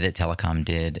 the way that telecom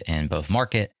did in both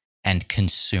market and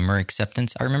consumer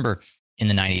acceptance. I remember in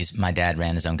the 90s, my dad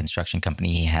ran his own construction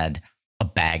company. He had a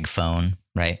bag phone,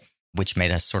 right? Which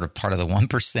made us sort of part of the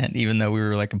 1%, even though we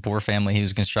were like a poor family. He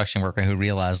was a construction worker who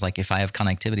realized, like, if I have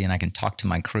connectivity and I can talk to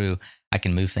my crew, I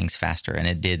can move things faster. And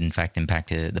it did, in fact, impact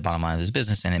the bottom line of his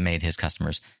business, and it made his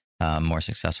customers more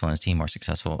successful and his team more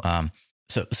successful.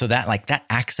 So that, like, that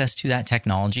access to that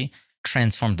technology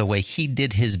transformed the way he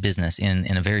did his business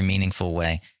in a very meaningful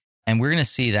way. And we're going to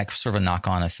see that sort of a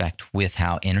knock-on effect with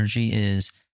how energy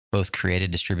is both created,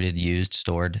 distributed, used,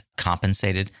 stored,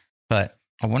 compensated. But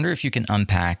I wonder if you can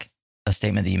unpack a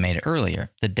statement that you made earlier.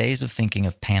 The days of thinking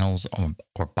of panels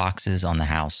or boxes on the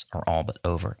house are all but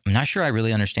over. I'm not sure I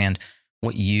really understand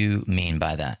what you mean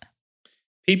by that.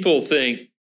 People think,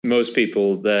 most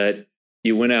people, that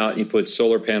you went out and you put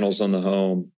solar panels on the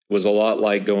home was a lot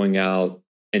like going out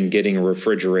and getting a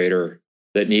refrigerator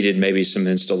that needed maybe some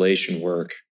installation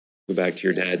work. Go back to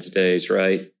your dad's days,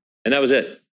 right? And that was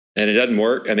it. And it doesn't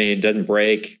work. I mean, it doesn't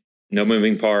break, no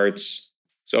moving parts.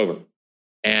 It's over.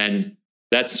 And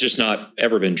that's just not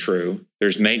ever been true.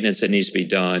 There's maintenance that needs to be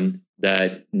done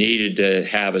that needed to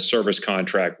have a service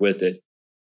contract with it.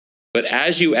 But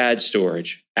as you add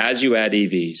storage, as you add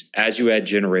EVs, as you add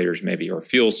generators maybe, or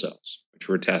fuel cells, which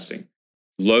we're testing,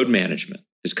 load management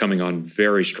is coming on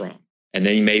very strong. And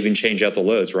then you may even change out the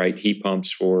loads, right? Heat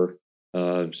pumps for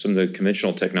some of the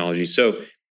conventional technologies. So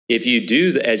if you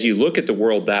do, as you look at the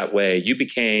world that way,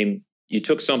 you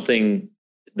took something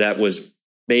that was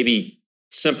maybe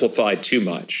simplified too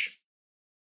much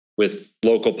with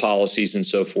local policies and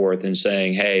so forth, and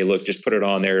saying, hey, look, just put it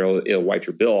on there, it'll wipe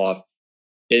your bill off,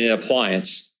 in an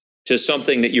appliance, to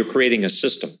something that you're creating a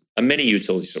system, a mini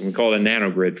utility system. We call it a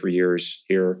nanogrid for years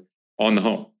here on the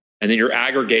home. And then you're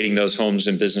aggregating those homes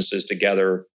and businesses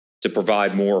together to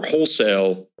provide more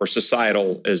wholesale or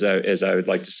societal, as I would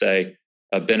like to say,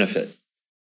 a benefit.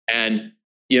 And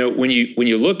when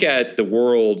you look at the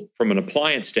world from an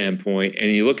appliance standpoint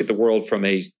and you look at the world from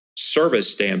a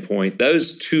service standpoint,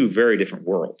 those two very different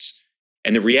worlds.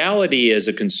 And the reality is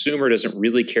a consumer doesn't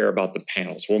really care about the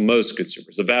panels. Well, most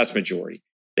consumers, the vast majority,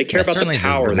 they care about the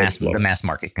power. The mass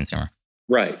market consumer.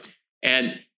 Right.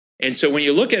 And so when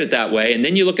you look at it that way, and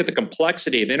then you look at the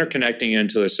complexity of interconnecting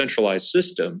into a centralized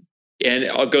system, and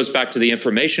it goes back to the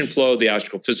information flow, the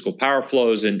actual physical power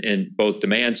flows, and both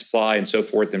demand, supply, and so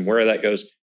forth, and where that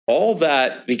goes. All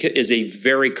that is a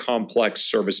very complex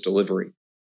service delivery.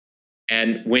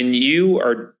 And when you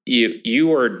are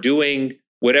doing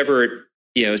whatever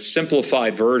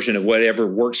simplified version of whatever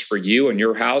works for you and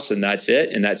your house, and that's it.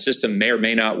 And that system may or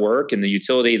may not work. And the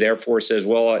utility therefore says,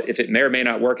 well, if it may or may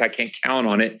not work, I can't count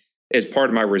on it as part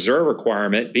of my reserve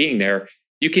requirement being there.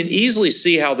 You can easily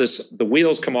see how the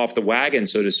wheels come off the wagon,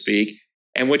 so to speak.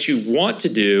 And what you want to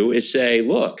do is say,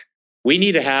 look, we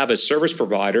need to have a service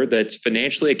provider that's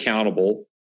financially accountable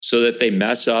so that they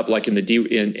mess up, like in the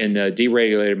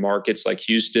deregulated markets like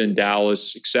Houston,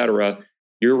 Dallas, et cetera.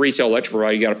 You're a retail electric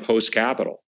provider, you got to post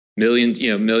capital,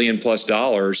 million plus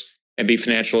dollars, and be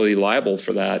financially liable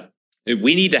for that.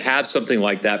 We need to have something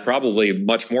like that, probably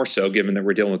much more so, given that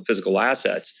we're dealing with physical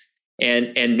assets.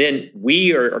 And then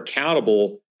we are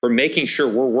accountable for making sure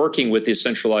we're working with the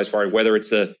centralized party, whether it's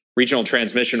the regional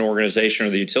transmission organization or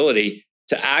the utility,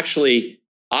 to actually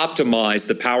optimize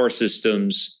the power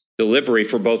system's delivery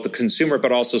for both the consumer,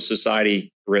 but also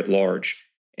society writ large.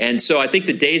 And so I think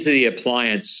the days of the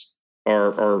appliance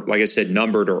are, like I said,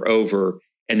 numbered or over.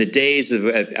 And the days of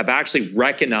actually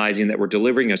recognizing that we're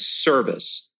delivering a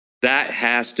service, that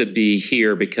has to be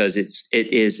here, because it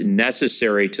is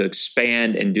necessary to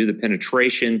expand and do the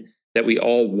penetration that we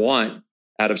all want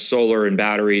out of solar and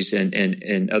batteries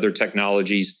and other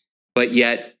technologies, but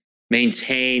yet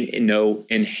maintain and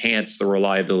enhance the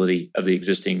reliability of the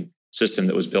existing system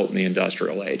that was built in the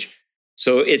industrial age.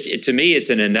 So to me,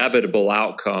 it's an inevitable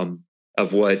outcome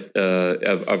of what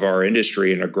of our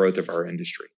industry and the growth of our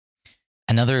industry.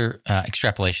 Another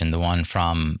extrapolation, the one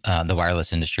from the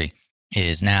wireless industry,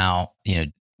 is now,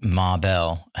 Ma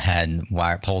Bell had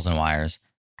poles and wires.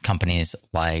 Companies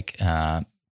like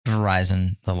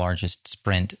Verizon, the largest,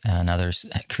 Sprint, and others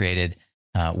created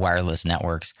wireless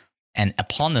networks. And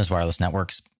upon those wireless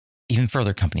networks, even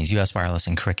further companies, US Wireless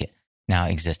and Cricket, now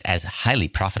exist as highly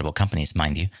profitable companies,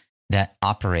 mind you, that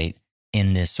operate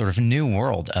in this sort of new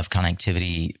world of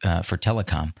connectivity for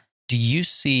telecom. Do you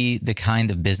see the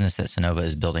kind of business that Sunnova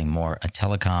is building more a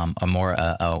telecom, or more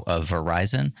a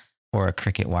Verizon or a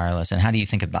Cricket Wireless? And how do you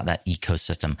think about that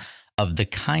ecosystem of the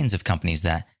kinds of companies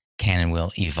that can and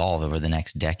will evolve over the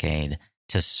next decade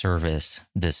to service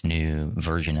this new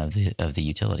version of the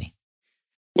utility?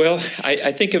 Well,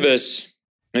 I think of us,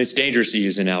 and it's dangerous to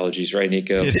use analogies, right,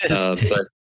 Nico? It is. But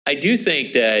I do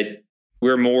think that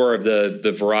we're more of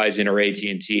the Verizon or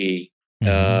AT&T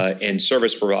and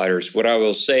service providers. What I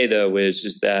will say, though,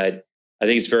 is that I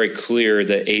think it's very clear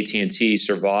that AT&T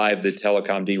survived the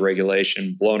telecom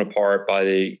deregulation, blown apart by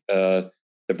the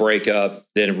breakup,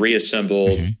 then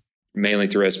reassembled mainly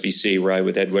through SBC, right,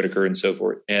 with Ed Whitaker and so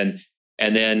forth, and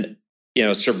then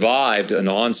survived an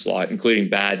onslaught, including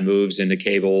bad moves into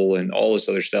cable and all this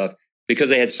other stuff, because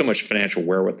they had so much financial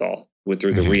wherewithal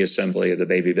through the reassembly of the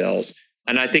baby bells.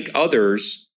 And I think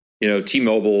others,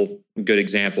 T-Mobile, good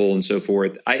example, and so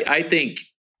forth. I think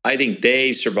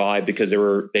they survived because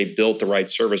they built the right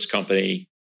service company,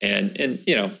 and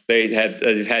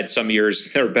they've had some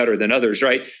years that are better than others,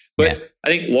 right? But I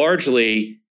think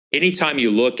largely, anytime you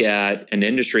look at an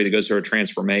industry that goes through a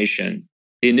transformation,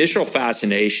 the initial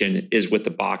fascination is with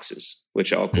the boxes,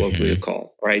 which I'll colloquially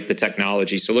call, right, the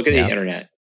technology. So look at the internet.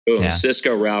 Boom,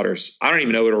 Cisco routers. I don't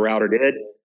even know what a router did,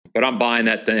 but I'm buying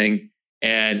that thing.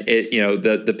 And it,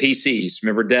 the PCs,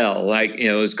 remember Dell,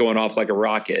 it was going off like a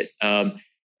rocket. And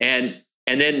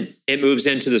then it moves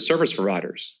into the service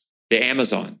providers, the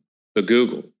Amazon, the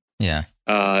Google,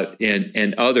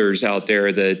 and others out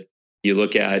there that you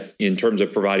look at in terms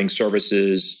of providing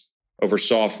services over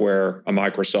software, a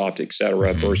Microsoft, et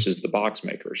cetera, versus the box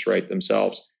makers, right,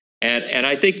 themselves. And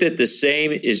I think that the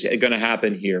same is going to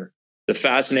happen here. The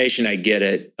fascination, I get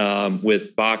it,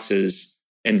 with boxes,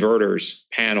 inverters,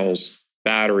 panels,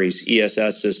 batteries,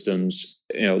 ESS systems,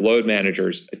 load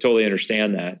managers. I totally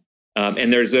understand that.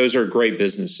 And those are great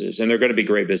businesses, and they're going to be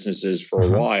great businesses for a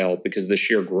while because of the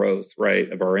sheer growth,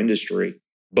 right, of our industry.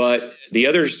 But the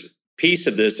other piece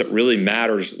of this that really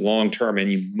matters long term,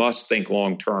 and you must think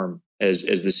long term as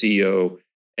the CEO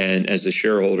and as the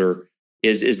shareholder,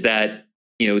 is that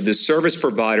the service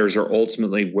providers are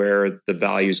ultimately where the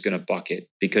value is going to bucket,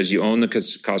 because you own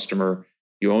the customer.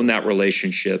 You own that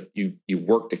relationship. You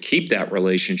work to keep that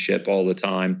relationship all the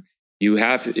time. You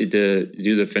have to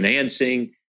do the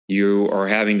financing. You are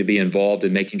having to be involved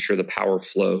in making sure the power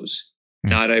flows,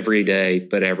 not every day,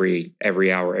 but every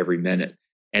hour, every minute.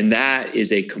 And that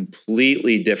is a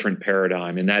completely different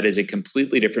paradigm. And that is a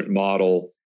completely different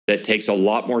model that takes a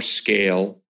lot more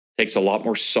scale, takes a lot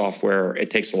more software. It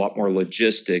takes a lot more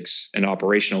logistics and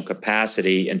operational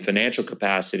capacity and financial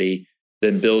capacity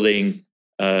than building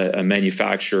a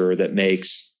manufacturer that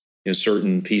makes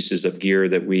certain pieces of gear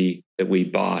that we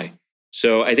buy.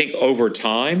 So I think over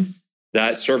time,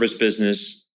 that service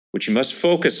business which you must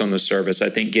focus on the service. I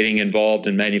think getting involved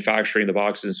in manufacturing the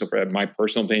boxes and so forth, my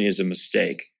personal opinion, is a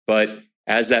mistake. But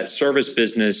as that service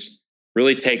business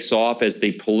really takes off, as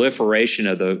the proliferation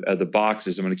of the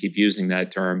boxes, I'm going to keep using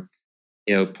that term,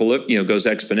 goes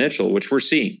exponential, which we're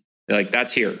seeing. Like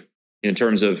that's here in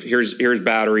terms of here's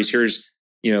batteries, here's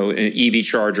EV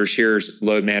chargers, here's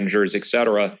load managers, et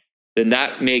cetera. Then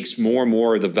that makes more and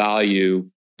more of the value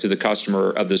to the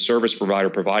customer of the service provider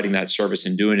providing that service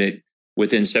and doing it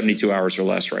within 72 hours or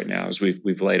less right now, as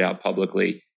we've laid out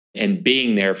publicly, and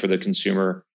being there for the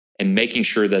consumer and making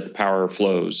sure that the power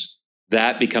flows.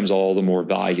 That becomes all the more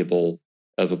valuable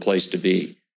of a place to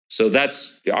be. So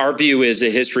that's our view. Is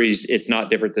that it's not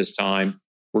different this time.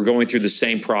 We're going through the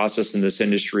same process in this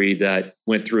industry that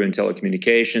went through in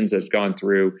telecommunications, that's gone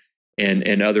through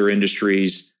in other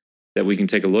industries that we can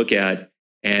take a look at.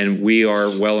 And we are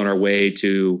well on our way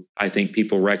to, I think,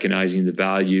 people recognizing the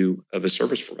value of a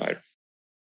service provider.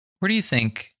 Where do you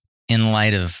think, in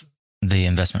light of the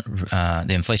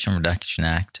the Inflation Reduction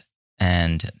Act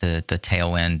and the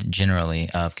tailwind generally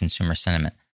of consumer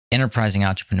sentiment, enterprising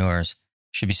entrepreneurs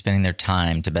should be spending their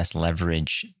time to best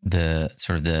leverage the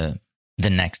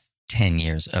next 10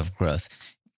 years of growth?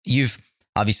 You've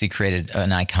obviously created an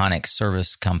iconic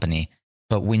service company,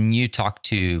 but when you talk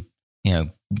to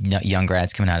young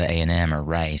grads coming out of A&M or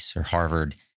Rice or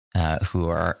Harvard who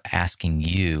are asking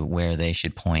you where they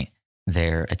should point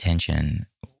their attention,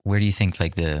 where do you think I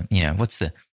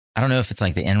don't know if it's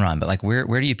like the Enron, but like where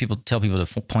do you tell people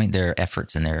to point their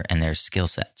efforts and their skill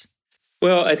sets?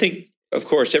 Well, I think, of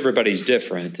course, everybody's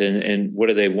different, and what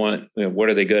do they want? What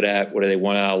are they good at? What do they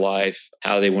want out of life?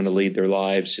 How do they want to lead their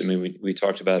lives? I mean, we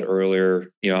talked about earlier.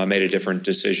 I made a different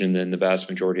decision than the vast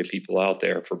majority of people out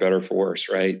there, for better or for worse,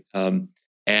 right? I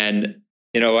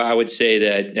would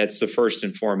say that's the first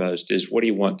and foremost is, what do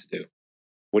you want to do?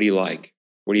 What do you like?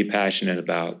 What are you passionate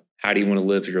about? How do you want to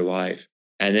live your life?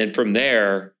 And then from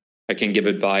there, I can give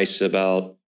advice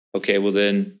about, okay, well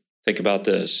then think about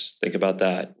this, think about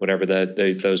that, whatever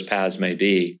those paths may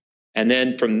be. And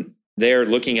then from there,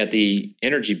 looking at the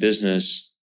energy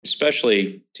business,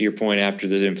 especially to your point, after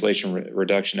the Inflation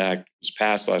Reduction Act was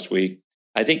passed last week,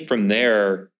 I think from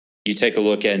there, you take a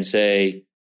look at and say,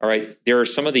 all right, there are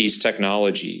some of these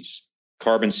technologies,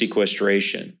 carbon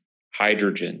sequestration,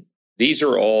 hydrogen. These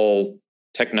are all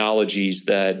technologies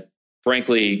that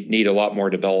frankly need a lot more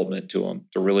development to them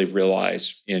to really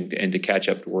realize and to catch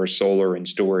up to where solar and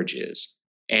storage is.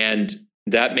 And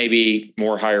that may be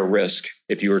more higher risk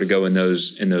if you were to go in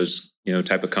those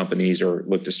type of companies or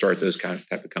look to start those type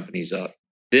of companies up.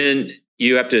 Then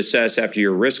you have to assess, after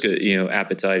your risk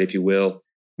appetite, if you will.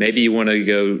 Maybe you want to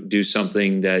go do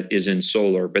something that is in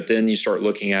solar, but then you start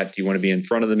looking at, do you want to be in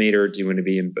front of the meter? Do you want to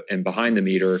be in behind the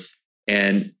meter?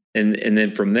 And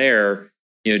then from there,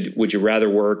 would you rather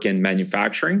work in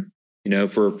manufacturing,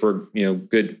 for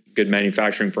good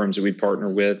manufacturing firms that we partner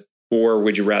with, or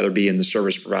would you rather be in the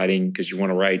service providing because you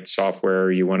want to write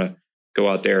software, you want to go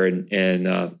out there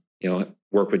and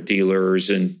work with dealers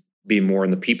and be more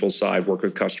on the people side, work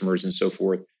with customers and so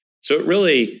forth. So it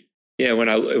really, when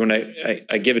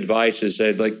I give advice, is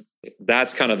that like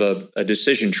that's kind of a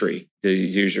decision tree.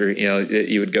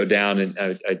 You would go down and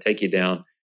I'd take you down.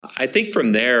 I think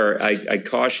from there, I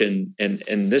caution, and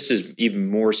this is even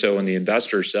more so on the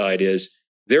investor side, is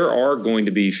there are going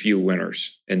to be few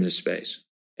winners in this space.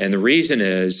 And the reason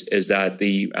is that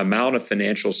the amount of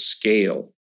financial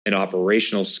scale and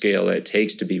operational scale that it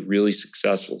takes to be really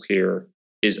successful here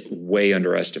is way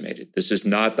underestimated. This is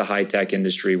not the high-tech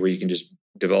industry where you can just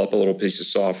develop a little piece of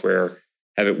software,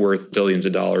 have it worth billions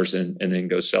of dollars, and then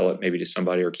go sell it maybe to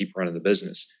somebody or keep running the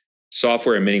business.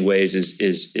 Software in many ways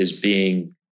is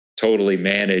being totally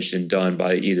managed and done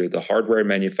by either the hardware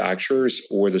manufacturers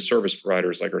or the service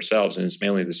providers like ourselves, and it's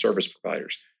mainly the service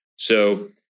providers. So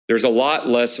there's a lot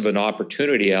less of an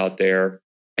opportunity out there,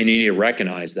 and you need to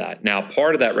recognize that. Now,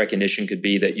 part of that recognition could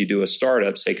be that you do a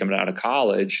startup, say coming out of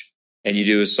college, and you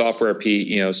do a software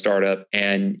startup,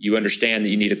 and you understand that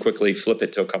you need to quickly flip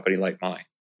it to a company like mine,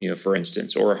 for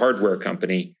instance, or a hardware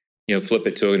company, flip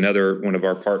it to another one of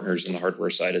our partners in the hardware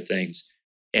side of things.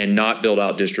 And not build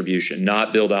out distribution,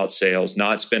 not build out sales,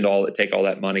 not take all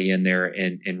that money in there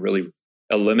and really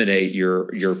eliminate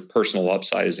your personal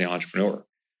upside as the entrepreneur.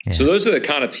 Yeah. So those are the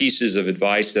kind of pieces of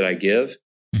advice that I give.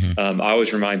 Mm-hmm. I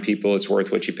always remind people it's worth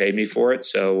what you paid me for it.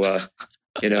 So,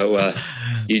 you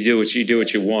do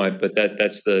what you want, but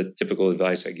that's the typical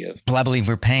advice I give. Well, I believe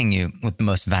we're paying you with the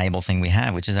most valuable thing we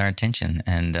have, which is our attention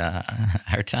and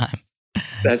our time.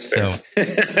 That's fair.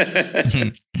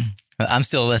 So, I'm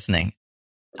still listening.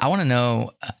 I want to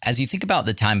know, as you think about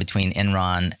the time between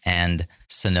Enron and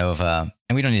Sunnova,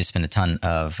 and we don't need to spend a ton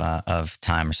of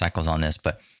time or cycles on this,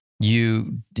 but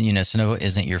Sunnova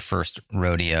isn't your first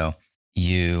rodeo.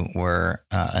 You were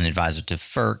an advisor to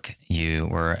FERC. You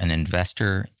were an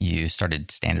investor. You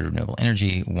started Standard Renewable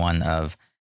Energy, one of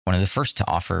the first to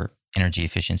offer energy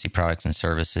efficiency products and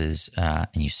services, and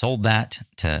you sold that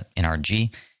to NRG. You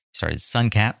started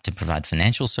SunCap to provide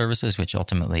financial services, which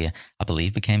ultimately, I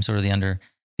believe, became sort of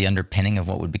the underpinning of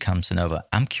what would become Sunnova.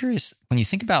 I'm curious, when you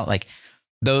think about like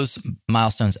those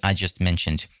milestones I just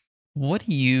mentioned, what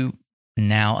do you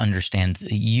now understand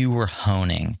that you were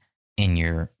honing in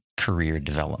your career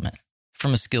development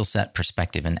from a skill set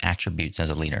perspective and attributes as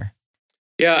a leader?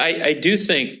 Yeah, I do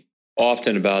think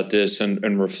often about this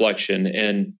and reflection.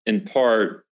 And in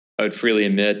part, I would freely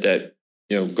admit that,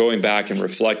 going back and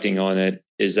reflecting on it,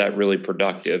 is that really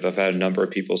productive? I've had a number of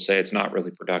people say it's not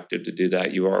really productive to do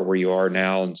that. You are where you are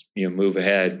now and, move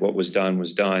ahead. What was done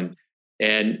was done.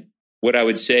 And what I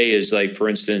would say is, like, for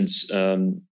instance,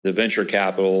 the venture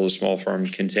capital, the small firm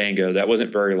Contango, that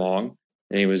wasn't very long.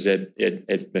 And it was at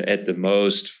the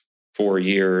most 4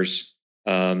 years.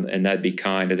 And that'd be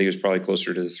kind. I think it was probably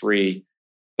closer to 3.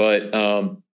 But,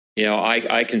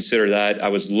 I consider that I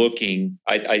was looking,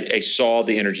 I saw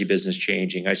the energy business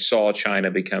changing. I saw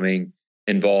China becoming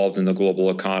involved in the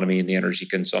global economy and the energy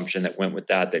consumption that went with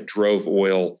that drove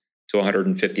oil to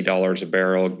 $150 a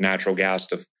barrel, natural gas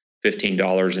to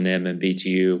 $15 an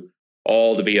MMBTU,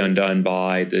 all to be undone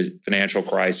by the financial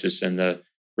crisis and the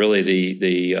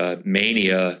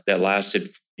mania that lasted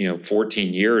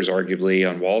 14 years, arguably,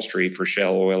 on Wall Street for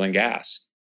shale oil and gas,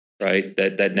 right?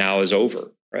 That now is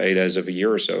over, right, as of a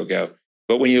year or so ago.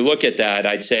 But when you look at that,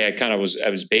 I'd say I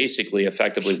was basically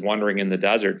effectively wandering in the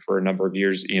desert for a number of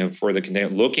years, for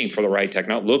looking for the right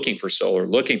technology, looking for solar,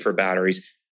 looking for batteries.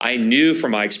 I knew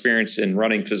from my experience in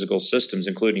running physical systems,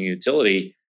 including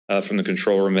utility, from the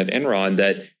control room at Enron,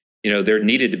 that there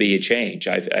needed to be a change.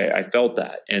 I felt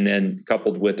that. And then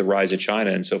coupled with the rise of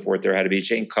China and so forth, there had to be a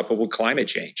change coupled with climate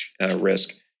change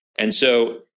risk. And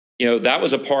so, that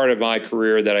was a part of my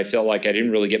career that I felt like I didn't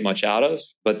really get much out of.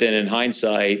 But then in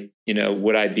hindsight,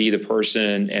 would I be the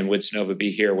person and would Sunnova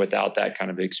be here without that kind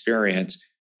of experience?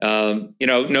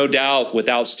 No doubt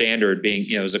without Standard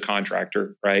being, as a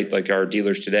contractor, right? Like our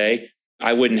dealers today,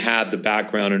 I wouldn't have the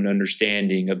background and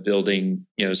understanding of building,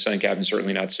 SunCap, and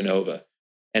certainly not Sunnova.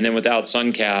 And then without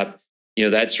SunCap,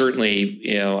 that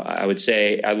certainly, I would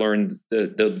say I learned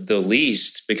the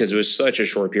least because it was such a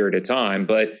short period of time,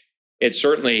 but it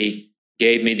certainly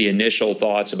gave me the initial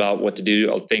thoughts about what to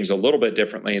do things a little bit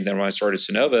differently than when I started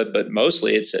Sunnova. But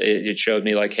mostly it showed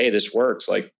me like, hey, this works.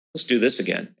 Like, let's do this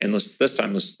again. And this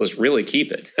time let's really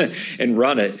keep it and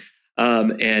run it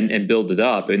and build it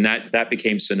up. And that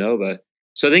became Sunnova.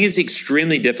 So I think it's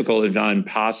extremely difficult, if not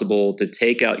impossible, to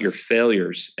take out your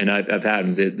failures. And I've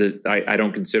had them. I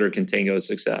don't consider Contango a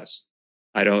success.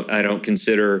 I don't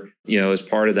consider, as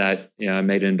part of that, I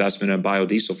made an investment in a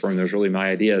biodiesel firm. That was really my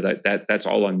idea. That's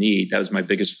all I need. That was my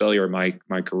biggest failure in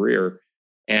my career.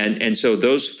 And so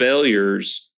those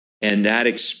failures and that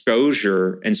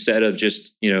exposure, instead of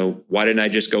just, why didn't I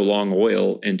just go long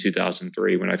oil in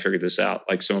 2003 when I figured this out,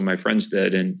 like some of my friends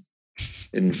did, and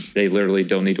they literally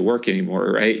don't need to work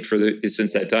anymore, right?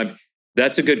 Since that time.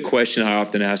 That's a good question I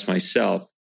often ask myself,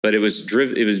 but it was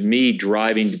me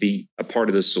driving to be a part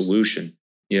of the solution,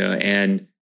 and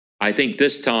I think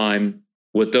this time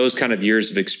with those kind of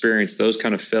years of experience, those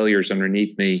kind of failures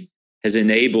underneath me has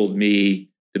enabled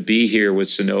me to be here with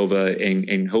Sunnova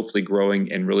and hopefully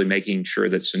growing and really making sure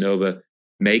that Sunnova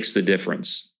makes the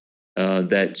difference,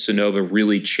 that Sunnova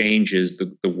really changes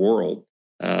the world.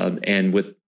 And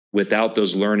without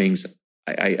those learnings,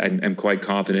 I'm quite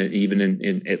confident,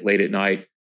 even at late at night,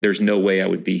 there's no way I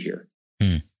would be here.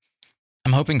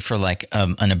 I'm hoping for like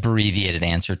an abbreviated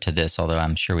answer to this, although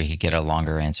I'm sure we could get a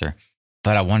longer answer.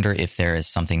 But I wonder if there is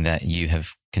something that you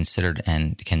have considered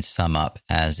and can sum up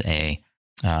as a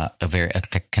very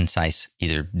concise,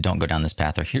 either don't go down this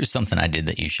path or here's something I did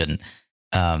that you shouldn't.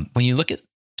 When you look at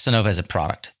Sunnova as a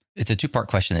product, it's a 2-part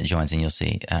question that joins, and you'll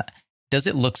see. Does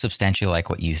it look substantially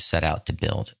like what you set out to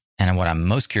build? And what I'm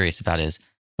most curious about is,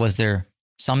 was there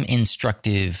some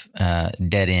instructive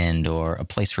dead end or a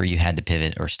place where you had to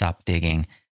pivot or stop digging,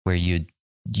 where you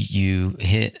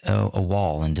hit a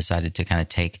wall and decided to kind of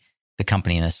take the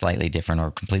company in a slightly different or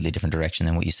completely different direction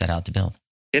than what you set out to build?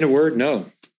 In a word, no.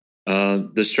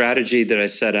 The strategy that I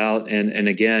set out, and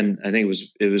again, I think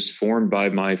it was formed by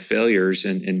my failures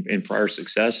and prior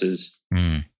successes,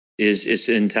 is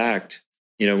intact.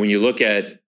 When you look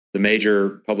at the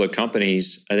major public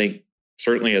companies, I think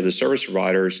certainly of the service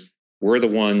providers, we're the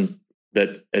ones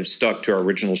that have stuck to our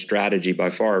original strategy by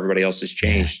far. Everybody else has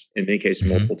changed, in many cases,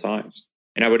 multiple times.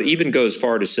 And I would even go as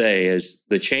far to say as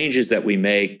the changes that we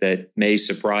make that may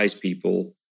surprise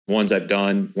people, ones I've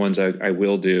done, ones I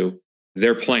will do,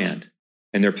 they're planned.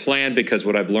 And they're planned because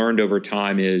what I've learned over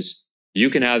time is you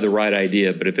can have the right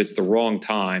idea, but if it's the wrong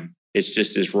time, it's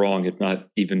just as wrong, if not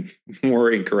even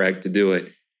more incorrect to do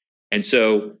it. And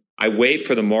so I wait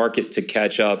for the market to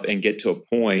catch up and get to a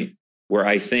point where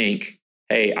I think,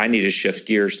 hey, I need to shift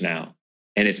gears now.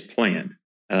 And it's planned.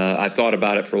 I've thought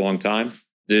about it for a long time.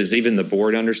 Does even the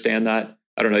board understand that?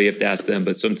 I don't know. You have to ask them,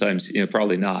 but sometimes,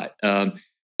 probably not.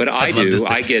 But I do.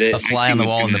 I get it. A fly on the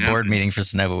wall in the board meeting for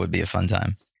Sunnova would be a fun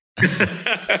time.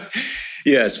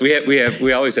 Yes,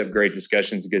 we always have great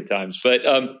discussions and good times. But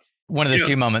one of the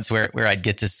few moments where I'd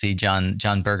get to see John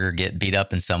Berger get beat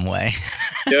up in some way.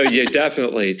 No, yeah,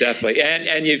 definitely.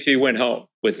 And if you went home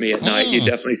with me at night, you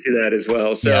definitely see that as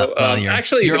well. So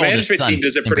actually, the management team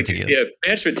does a pretty good. Yeah,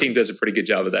 management team does a pretty good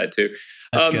job of that too.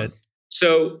 That's good.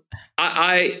 So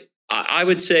I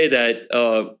would say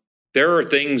that there are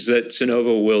things that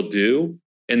Sunnova will do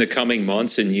in the coming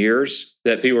months and years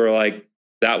that people are like,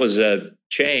 that was a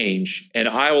change. And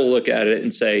I will look at it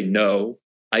and say, no,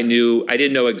 I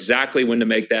didn't know exactly when to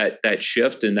make that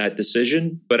shift and that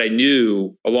decision, but I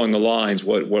knew along the lines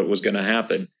what was going to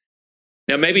happen.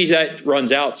 Now, maybe that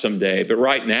runs out someday, but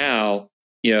right now,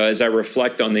 as I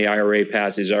reflect on the IRA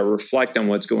passage, I reflect on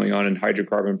what's going on in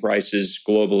hydrocarbon prices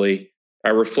globally, I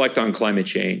reflect on climate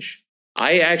change.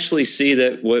 I actually see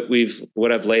that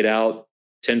what I've laid out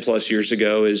 10 plus years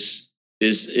ago is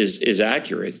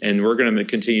accurate, and we're going to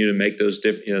continue to make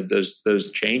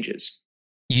those changes.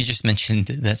 You just mentioned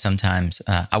that sometimes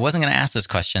I wasn't going to ask this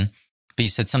question, but you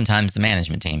said sometimes the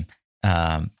management team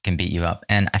can beat you up,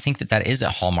 and I think that is a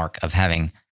hallmark of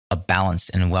having a balanced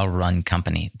and well-run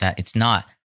company. That it's not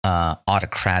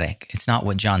autocratic. It's not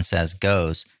what John says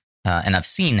goes. And I've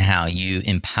seen how you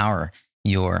empower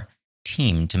your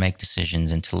team to make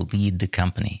decisions and to lead the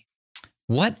company.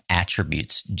 What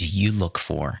attributes do you look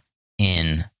for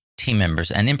in team members,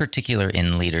 and in particular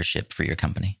in leadership for your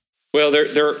company? Well,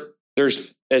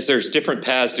 there's different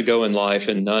paths to go in life,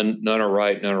 and none are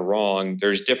right, none are wrong.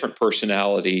 There's different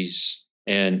personalities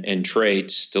and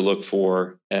traits to look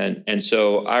for, and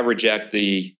so I reject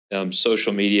the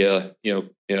social media,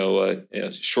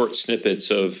 short snippets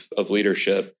of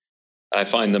leadership. I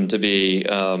find them to be,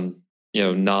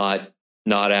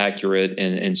 not accurate,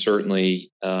 and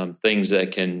certainly things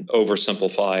that can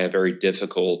oversimplify a very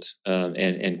difficult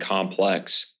and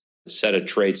complex set of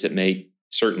traits that make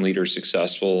certain leaders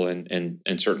successful and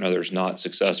certain others not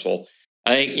successful.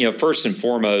 I think, first and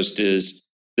foremost is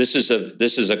this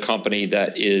is a company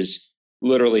that is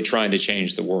literally trying to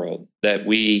change the world. That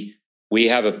we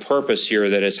have a purpose here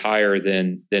that is higher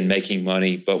than making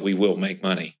money, but we will make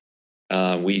money.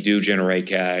 We do generate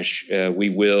cash. We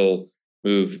will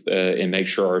move and make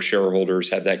sure our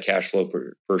shareholders have that cash flow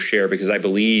per share, because I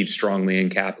believe strongly in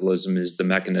capitalism is the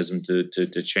mechanism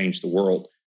to change the world.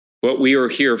 But we are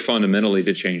here fundamentally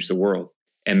to change the world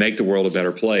and make the world a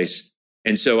better place.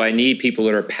 And so I need people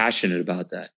that are passionate about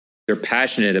that. They're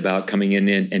passionate about coming in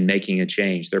and making a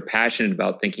change. They're passionate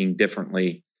about thinking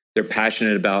differently. They're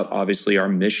passionate about, obviously, our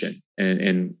mission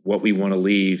and what we want to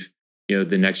leave,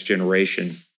 the next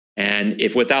generation. And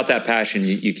if without that passion,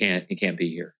 you can't be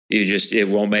here. It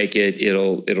won't make it.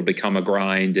 It'll become a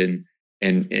grind, and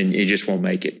you just won't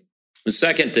make it. The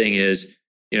second thing is,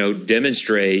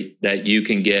 demonstrate that you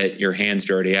can get your hands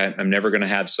dirty. I'm never going to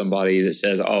have somebody that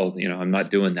says, "Oh, I'm not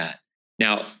doing that."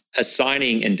 Now,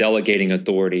 assigning and delegating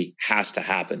authority has to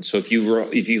happen. So if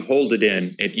you hold it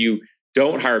in, if you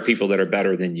don't hire people that are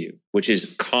better than you, which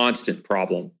is a constant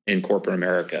problem in corporate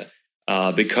America,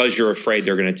 because you're afraid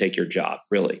they're going to take your job,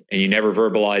 really, and you never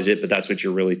verbalize it, but that's what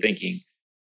you're really thinking,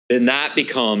 then that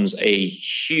becomes a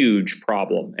huge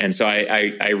problem. And so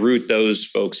I root those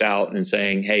folks out and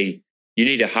saying, hey, you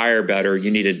need to hire better,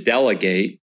 you need to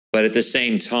delegate, but at the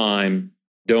same time,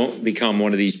 don't become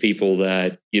one of these people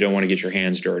that you don't want to get your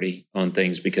hands dirty on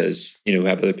things because,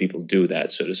 have other people do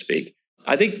that, so to speak.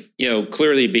 I think,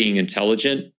 clearly being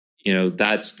intelligent,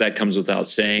 that comes without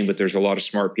saying, but there's a lot of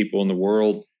smart people in the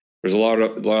world. There's a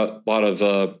lot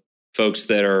of folks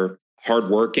that are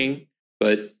hardworking,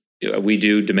 but we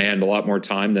do demand a lot more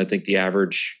time than I think the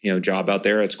average job out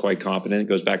there. It's quite competent. It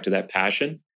goes back to that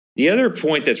passion. The other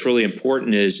point that's really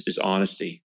important is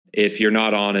honesty. If you're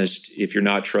not honest, if you're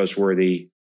not trustworthy,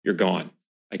 you're gone.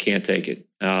 I can't take it.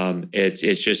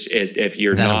 It's just if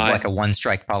you're not like a one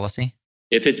strike policy.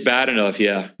 If it's bad enough,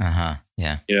 yeah.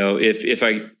 Yeah.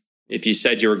 If you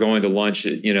said you were going to lunch,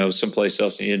 someplace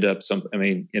else and you end up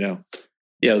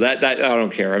that I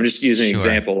don't care. I'm just using an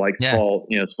example, like small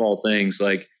things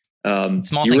like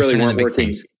small you things really weren't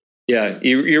working. Things. Yeah,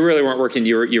 you really weren't working.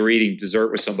 You were eating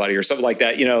dessert with somebody or something like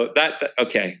that. That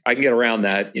okay, I can get around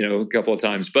that. A couple of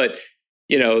times, but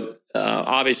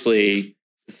obviously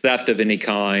theft of any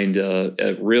kind,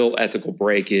 a real ethical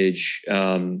breakage.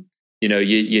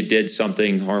 You did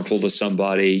something harmful to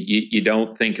somebody. You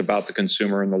don't think about the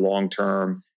consumer in the long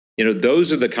term.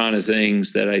 Those are the kind of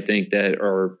things that I think that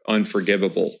are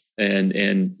unforgivable,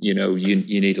 and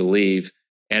you need to leave.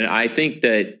 And I think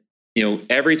that.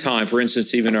 Every time, for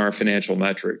instance, even our financial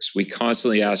metrics, we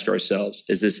constantly ask ourselves,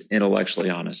 is this intellectually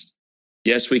honest?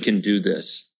 Yes, we can do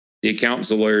this. The accountants,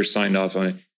 the lawyers signed off on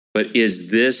it. But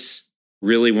is this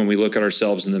really, when we look at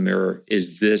ourselves in the mirror,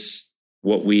 is this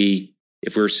what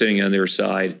if we're sitting on their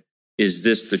side, is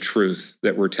this the truth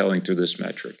that we're telling through this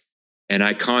metric? And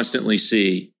I constantly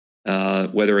see,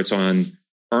 whether it's on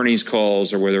earnings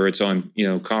calls or whether it's on,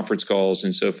 conference calls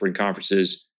and so forth,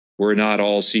 conferences, where not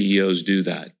all CEOs do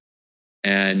that.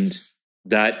 And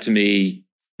that to me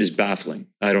is baffling.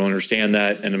 I don't understand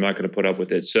that, and I'm not going to put up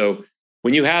with it. So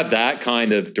when you have that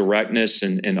kind of directness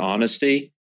and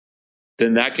honesty,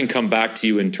 then that can come back to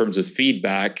you in terms of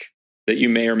feedback that you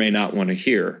may or may not want to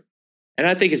hear. And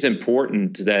I think it's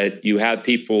important that you have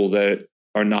people that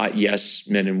are not yes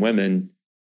men and women.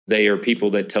 They are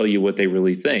people that tell you what they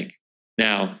really think.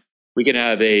 Now, we can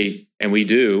have and we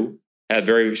do have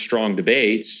very strong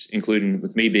debates, including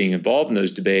with me being involved in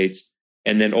those debates.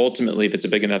 And then ultimately, if it's a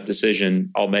big enough decision,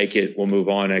 I'll make it, we'll move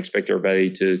on. I expect everybody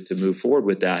to move forward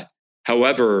with that.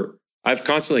 However, I've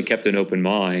constantly kept an open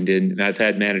mind, and I've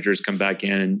had managers come back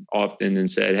in often and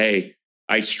said, hey,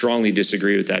 I strongly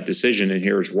disagree with that decision, and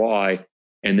here's why.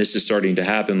 And this is starting to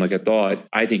happen like I thought.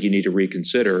 I think you need to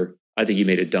reconsider. I think you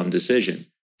made a dumb decision.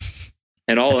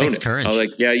 And I'll own it. I'm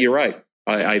like, yeah, you're right.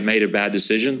 I made a bad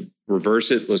decision.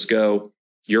 Reverse it. Let's go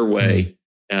your way.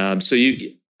 I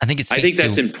think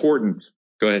that's important.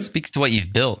 Go ahead. It speaks to what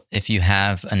you've built. If you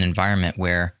have an environment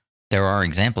where there are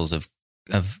examples of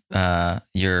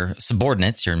your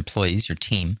subordinates, your employees, your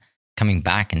team coming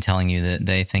back and telling you that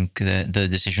they think that the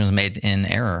decision was made in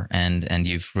error and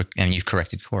you've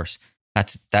corrected course.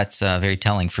 That's very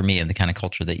telling for me of the kind of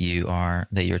culture that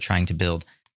you're trying to build.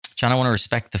 John, I want to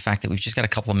respect the fact that we've just got a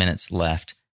couple of minutes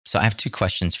left. So I have two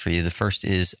questions for you. The first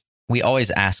is, we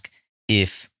always ask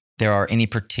if there are any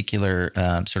particular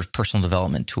sort of personal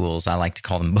development tools. I like to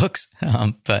call them books,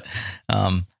 but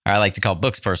I like to call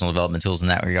books personal development tools in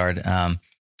that regard.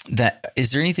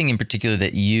 Is there anything in particular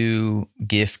that you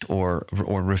gift or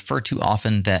refer to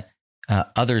often that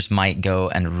others might go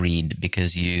and read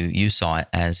because you saw it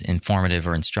as informative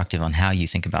or instructive on how you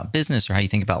think about business or how you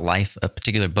think about life? A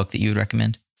particular book that you would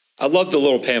recommend? I love the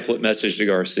little pamphlet, Message to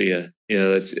Garcia.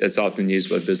 It's often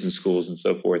used by business schools and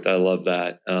so forth. I love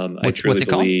that. I truly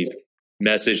believe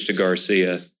Message to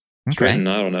Garcia. It's written,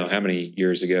 I don't know how many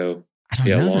years ago.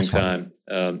 A long time.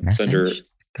 It's under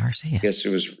Garcia. I guess it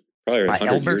was probably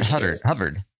 100 Albert years ago.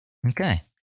 Hubbard. Okay.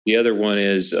 The other one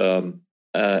is,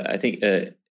 I think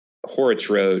Horace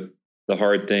wrote The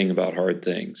Hard Thing About Hard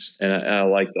Things. And I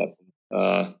like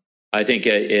that. I think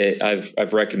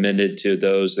I've recommended to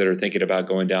those that are thinking about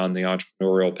going down the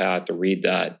entrepreneurial path to read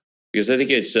that, because I think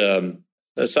it's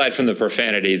aside from the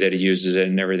profanity that he uses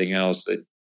and everything else,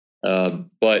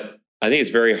 but I think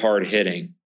it's very hard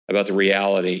hitting about the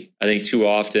reality. I think too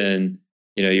often,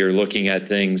 you're looking at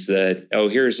things that,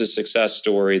 here's a success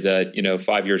story that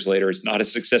 5 years later it's not a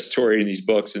success story in these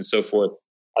books and so forth.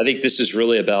 I think this is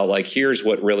really about here's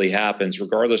what really happens,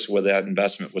 regardless of whether that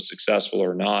investment was successful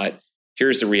or not.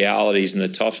 Here's the realities and the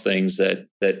tough things that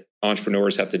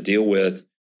entrepreneurs have to deal with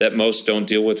that most don't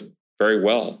deal with very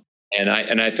well. And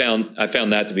I found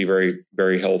that to be very,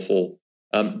 very helpful.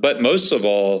 But most of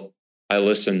all, I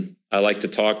listen. I like to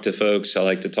talk to folks. I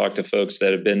like to talk to folks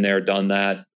that have been there, done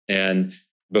that. And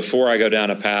before I go down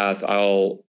a path,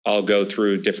 I'll go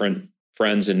through different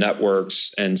friends and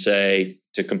networks and say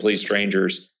to complete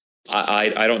strangers,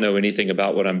 I don't know anything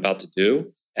about what I'm about to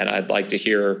do. And I'd like to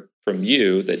hear from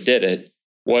you that did it.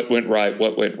 What went right?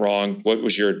 What went wrong? What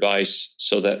was your advice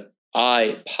so that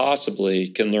I possibly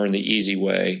can learn the easy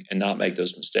way and not make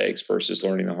those mistakes versus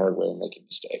learning the hard way and making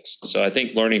mistakes. So I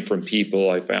think learning from people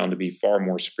I found to be far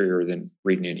more superior than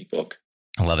reading any book.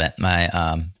 I love it.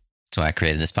 That's why I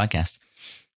created this podcast.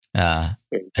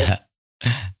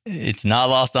 It's not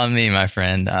lost on me, my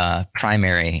friend.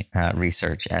 Primary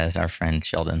research, as our friend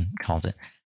Sheldon calls it.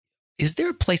 Is there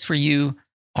a place where you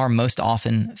are most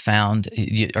often found?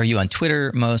 Are you on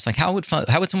Twitter most? How would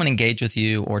someone engage with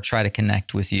you or try to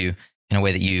connect with you in a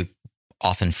way that you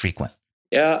often frequent?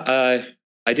 Yeah,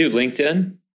 I do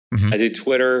LinkedIn. Mm-hmm. I do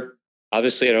Twitter.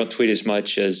 Obviously, I don't tweet as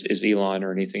much as Elon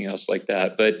or anything else like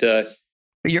that. But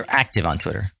you're active on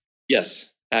Twitter.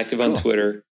 Yes. Active on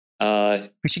Twitter.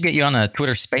 We should get you on a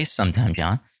Twitter space sometime,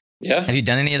 John. Yeah. Have you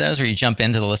done any of those where you jump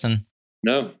into the listen?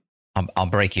 No. I'll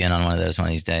break you in on one of those one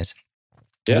of these days.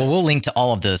 Yeah. Well, we'll link to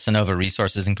all of the Sonova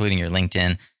resources, including your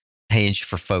LinkedIn page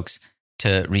for folks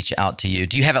to reach out to you.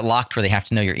 Do you have it locked where they have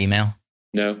to know your email?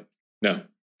 No.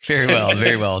 Very well,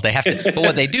 very well. They have to, but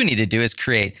what they do need to do is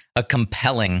create a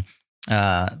compelling.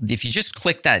 If you just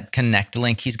click that connect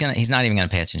link, he's not even going to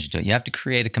pay attention to it. You have to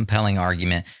create a compelling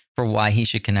argument for why he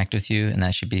should connect with you, and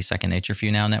that should be second nature for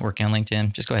you now. Networking on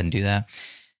LinkedIn, just go ahead and do that.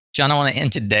 John, I want to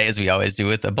end today, as we always do,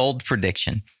 with a bold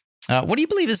prediction. What do you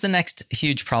believe is the next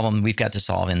huge problem we've got to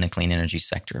solve in the clean energy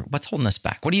sector? What's holding us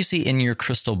back? What do you see in your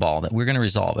crystal ball that we're going to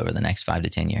resolve over the next 5 to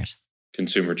 10 years?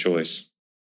 Consumer choice.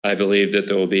 I believe that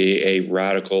there will be a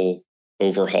radical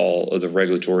overhaul of the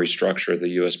regulatory structure of the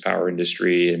U.S. power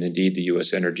industry and indeed the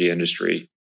U.S. energy industry,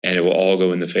 and it will all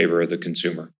go in the favor of the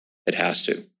consumer. It has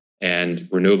to. And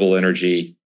renewable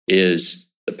energy is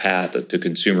the path to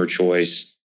consumer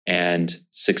choice and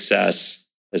success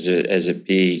as it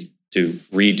be to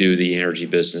redo the energy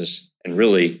business. And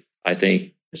really, I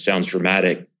think it sounds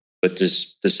dramatic, but to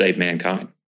save mankind.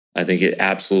 I think it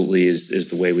absolutely is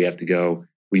the way we have to go.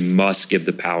 We must give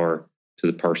the power to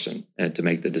the person and to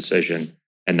make the decision.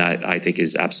 And that, I think,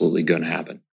 is absolutely going to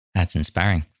happen. That's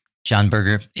inspiring. John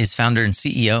Berger is founder and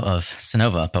CEO of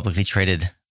Sonova, a publicly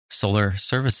traded solar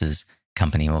services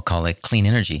company. We'll call it clean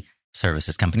energy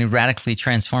services company, radically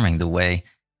transforming the way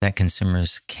that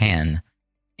consumers can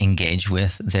engage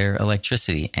with their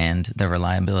electricity and the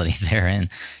reliability therein.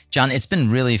 John, it's been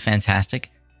really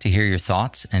fantastic to hear your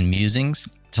thoughts and musings,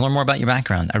 to learn more about your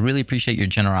background. I really appreciate your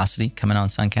generosity coming on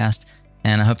Suncast,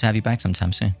 and I hope to have you back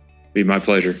sometime soon. It'd be my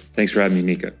pleasure. Thanks for having me,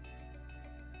 Nico.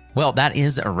 Well, that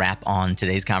is a wrap on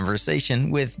today's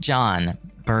conversation with John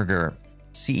Berger,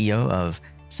 CEO of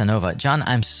Sonova. John,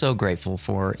 I'm so grateful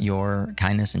for your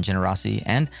kindness and generosity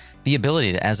and the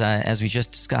ability to, as we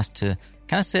just discussed, to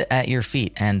kind of sit at your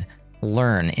feet and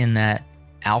learn in that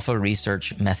alpha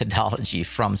research methodology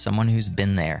from someone who's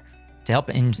been there to help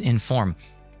inform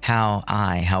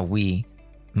how we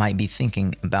might be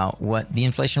thinking about what the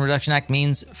Inflation Reduction Act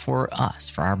means for us,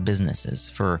 for our businesses,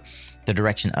 for the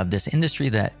direction of this industry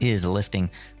that is lifting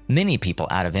many people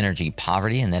out of energy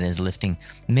poverty and that is lifting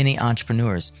many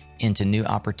entrepreneurs into new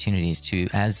opportunities to,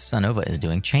 as Sonova is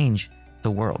doing, change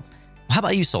the world. How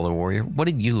about you, Solar Warrior? What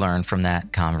did you learn from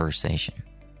that conversation?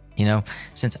 You know,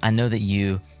 since I know that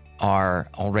you are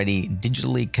already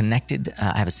digitally connected,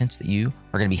 I have a sense that you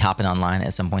are going to be hopping online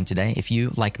at some point today. If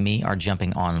you, like me, are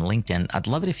jumping on LinkedIn, I'd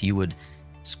love it if you would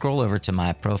scroll over to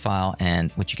my profile,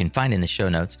 and which you can find in the show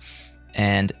notes,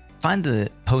 and find the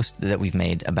post that we've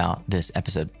made about this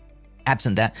episode.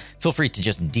 Absent that, feel free to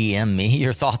just DM me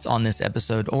your thoughts on this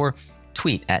episode or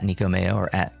tweet at Nico Mayo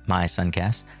or at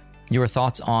MySuncast your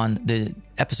thoughts on the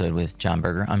episode with John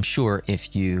Berger. I'm sure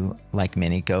if you, like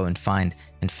many, go and find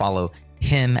and follow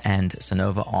him and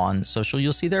Sonova on social,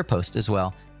 you'll see their post as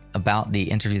well about the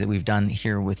interview that we've done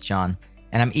here with John.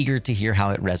 And I'm eager to hear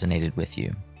how it resonated with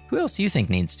you. Who else do you think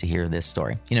needs to hear this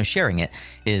story? You know, sharing it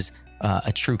is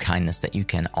a true kindness that you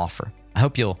can offer. I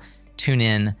hope you'll tune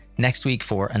in next week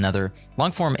for another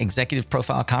long-form executive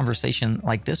profile conversation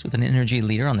like this with an energy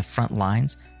leader on the front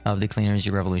lines of the clean energy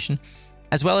revolution,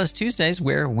 as well as Tuesdays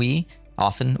where we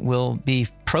often will be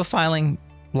profiling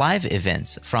live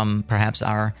events from perhaps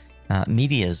our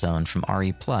media zone from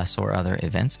RE Plus or other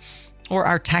events, or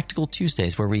our Tactical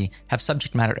Tuesdays where we have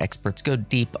subject matter experts go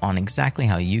deep on exactly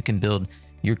how you can build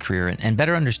your career and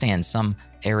better understand some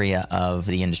area of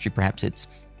the industry. Perhaps it's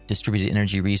distributed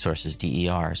energy resources,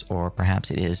 DERs, or perhaps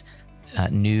it is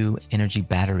new energy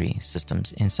battery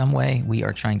systems. In some way, we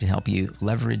are trying to help you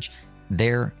leverage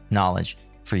their knowledge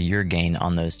for your gain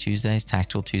on those Tuesdays.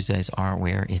 Tactical Tuesdays are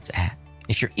where it's at.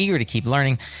 If you're eager to keep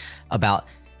learning about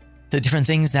the different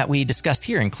things that we discussed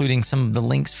here, including some of the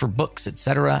links for books,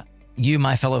 etc., you,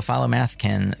 my fellow Philomath,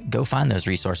 can go find those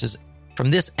resources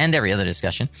from this and every other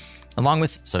discussion, along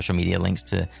with social media links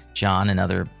to John and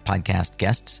other podcast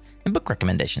guests and book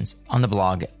recommendations on the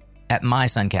blog at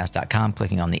mysuncast.com,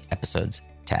 clicking on the episodes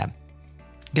tab.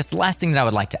 I guess the last thing that I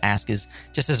would like to ask is,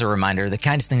 just as a reminder, the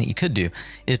kindest thing that you could do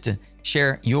is to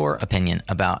share your opinion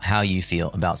about how you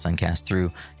feel about Suncast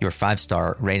through your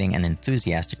 5-star rating and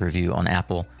enthusiastic review on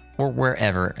Apple or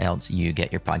wherever else you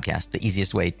get your podcast. The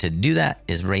easiest way to do that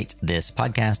is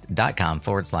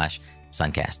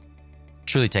ratethispodcast.com/Suncast.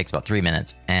 Truly takes about 3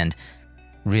 minutes and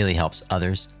really helps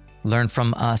others learn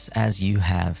from us as you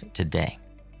have today.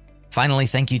 Finally,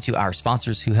 thank you to our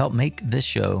sponsors who help make this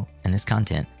show and this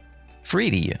content free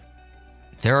to you.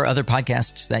 There are other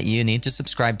podcasts that you need to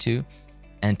subscribe to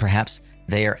and perhaps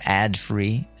They are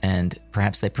ad-free, and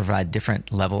perhaps they provide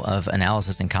different level of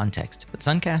analysis and context. But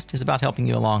Suncast is about helping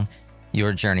you along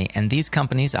your journey. And these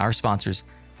companies, our sponsors,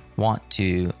 want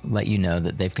to let you know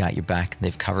that they've got your back.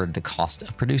 They've covered the cost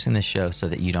of producing this show so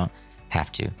that you don't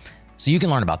have to. So you can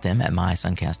learn about them at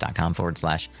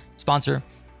mysuncast.com/sponsor.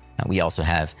 We also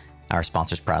have our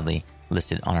sponsors proudly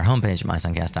listed on our homepage at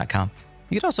mysuncast.com.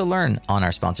 You can also learn on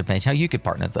our sponsor page how you could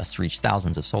partner with us to reach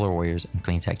thousands of solar warriors and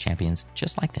clean tech champions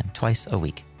just like them twice a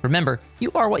week. Remember,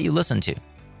 you are what you listen to.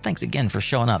 Thanks again for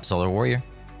showing up, Solar Warrior.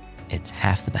 It's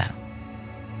half the battle.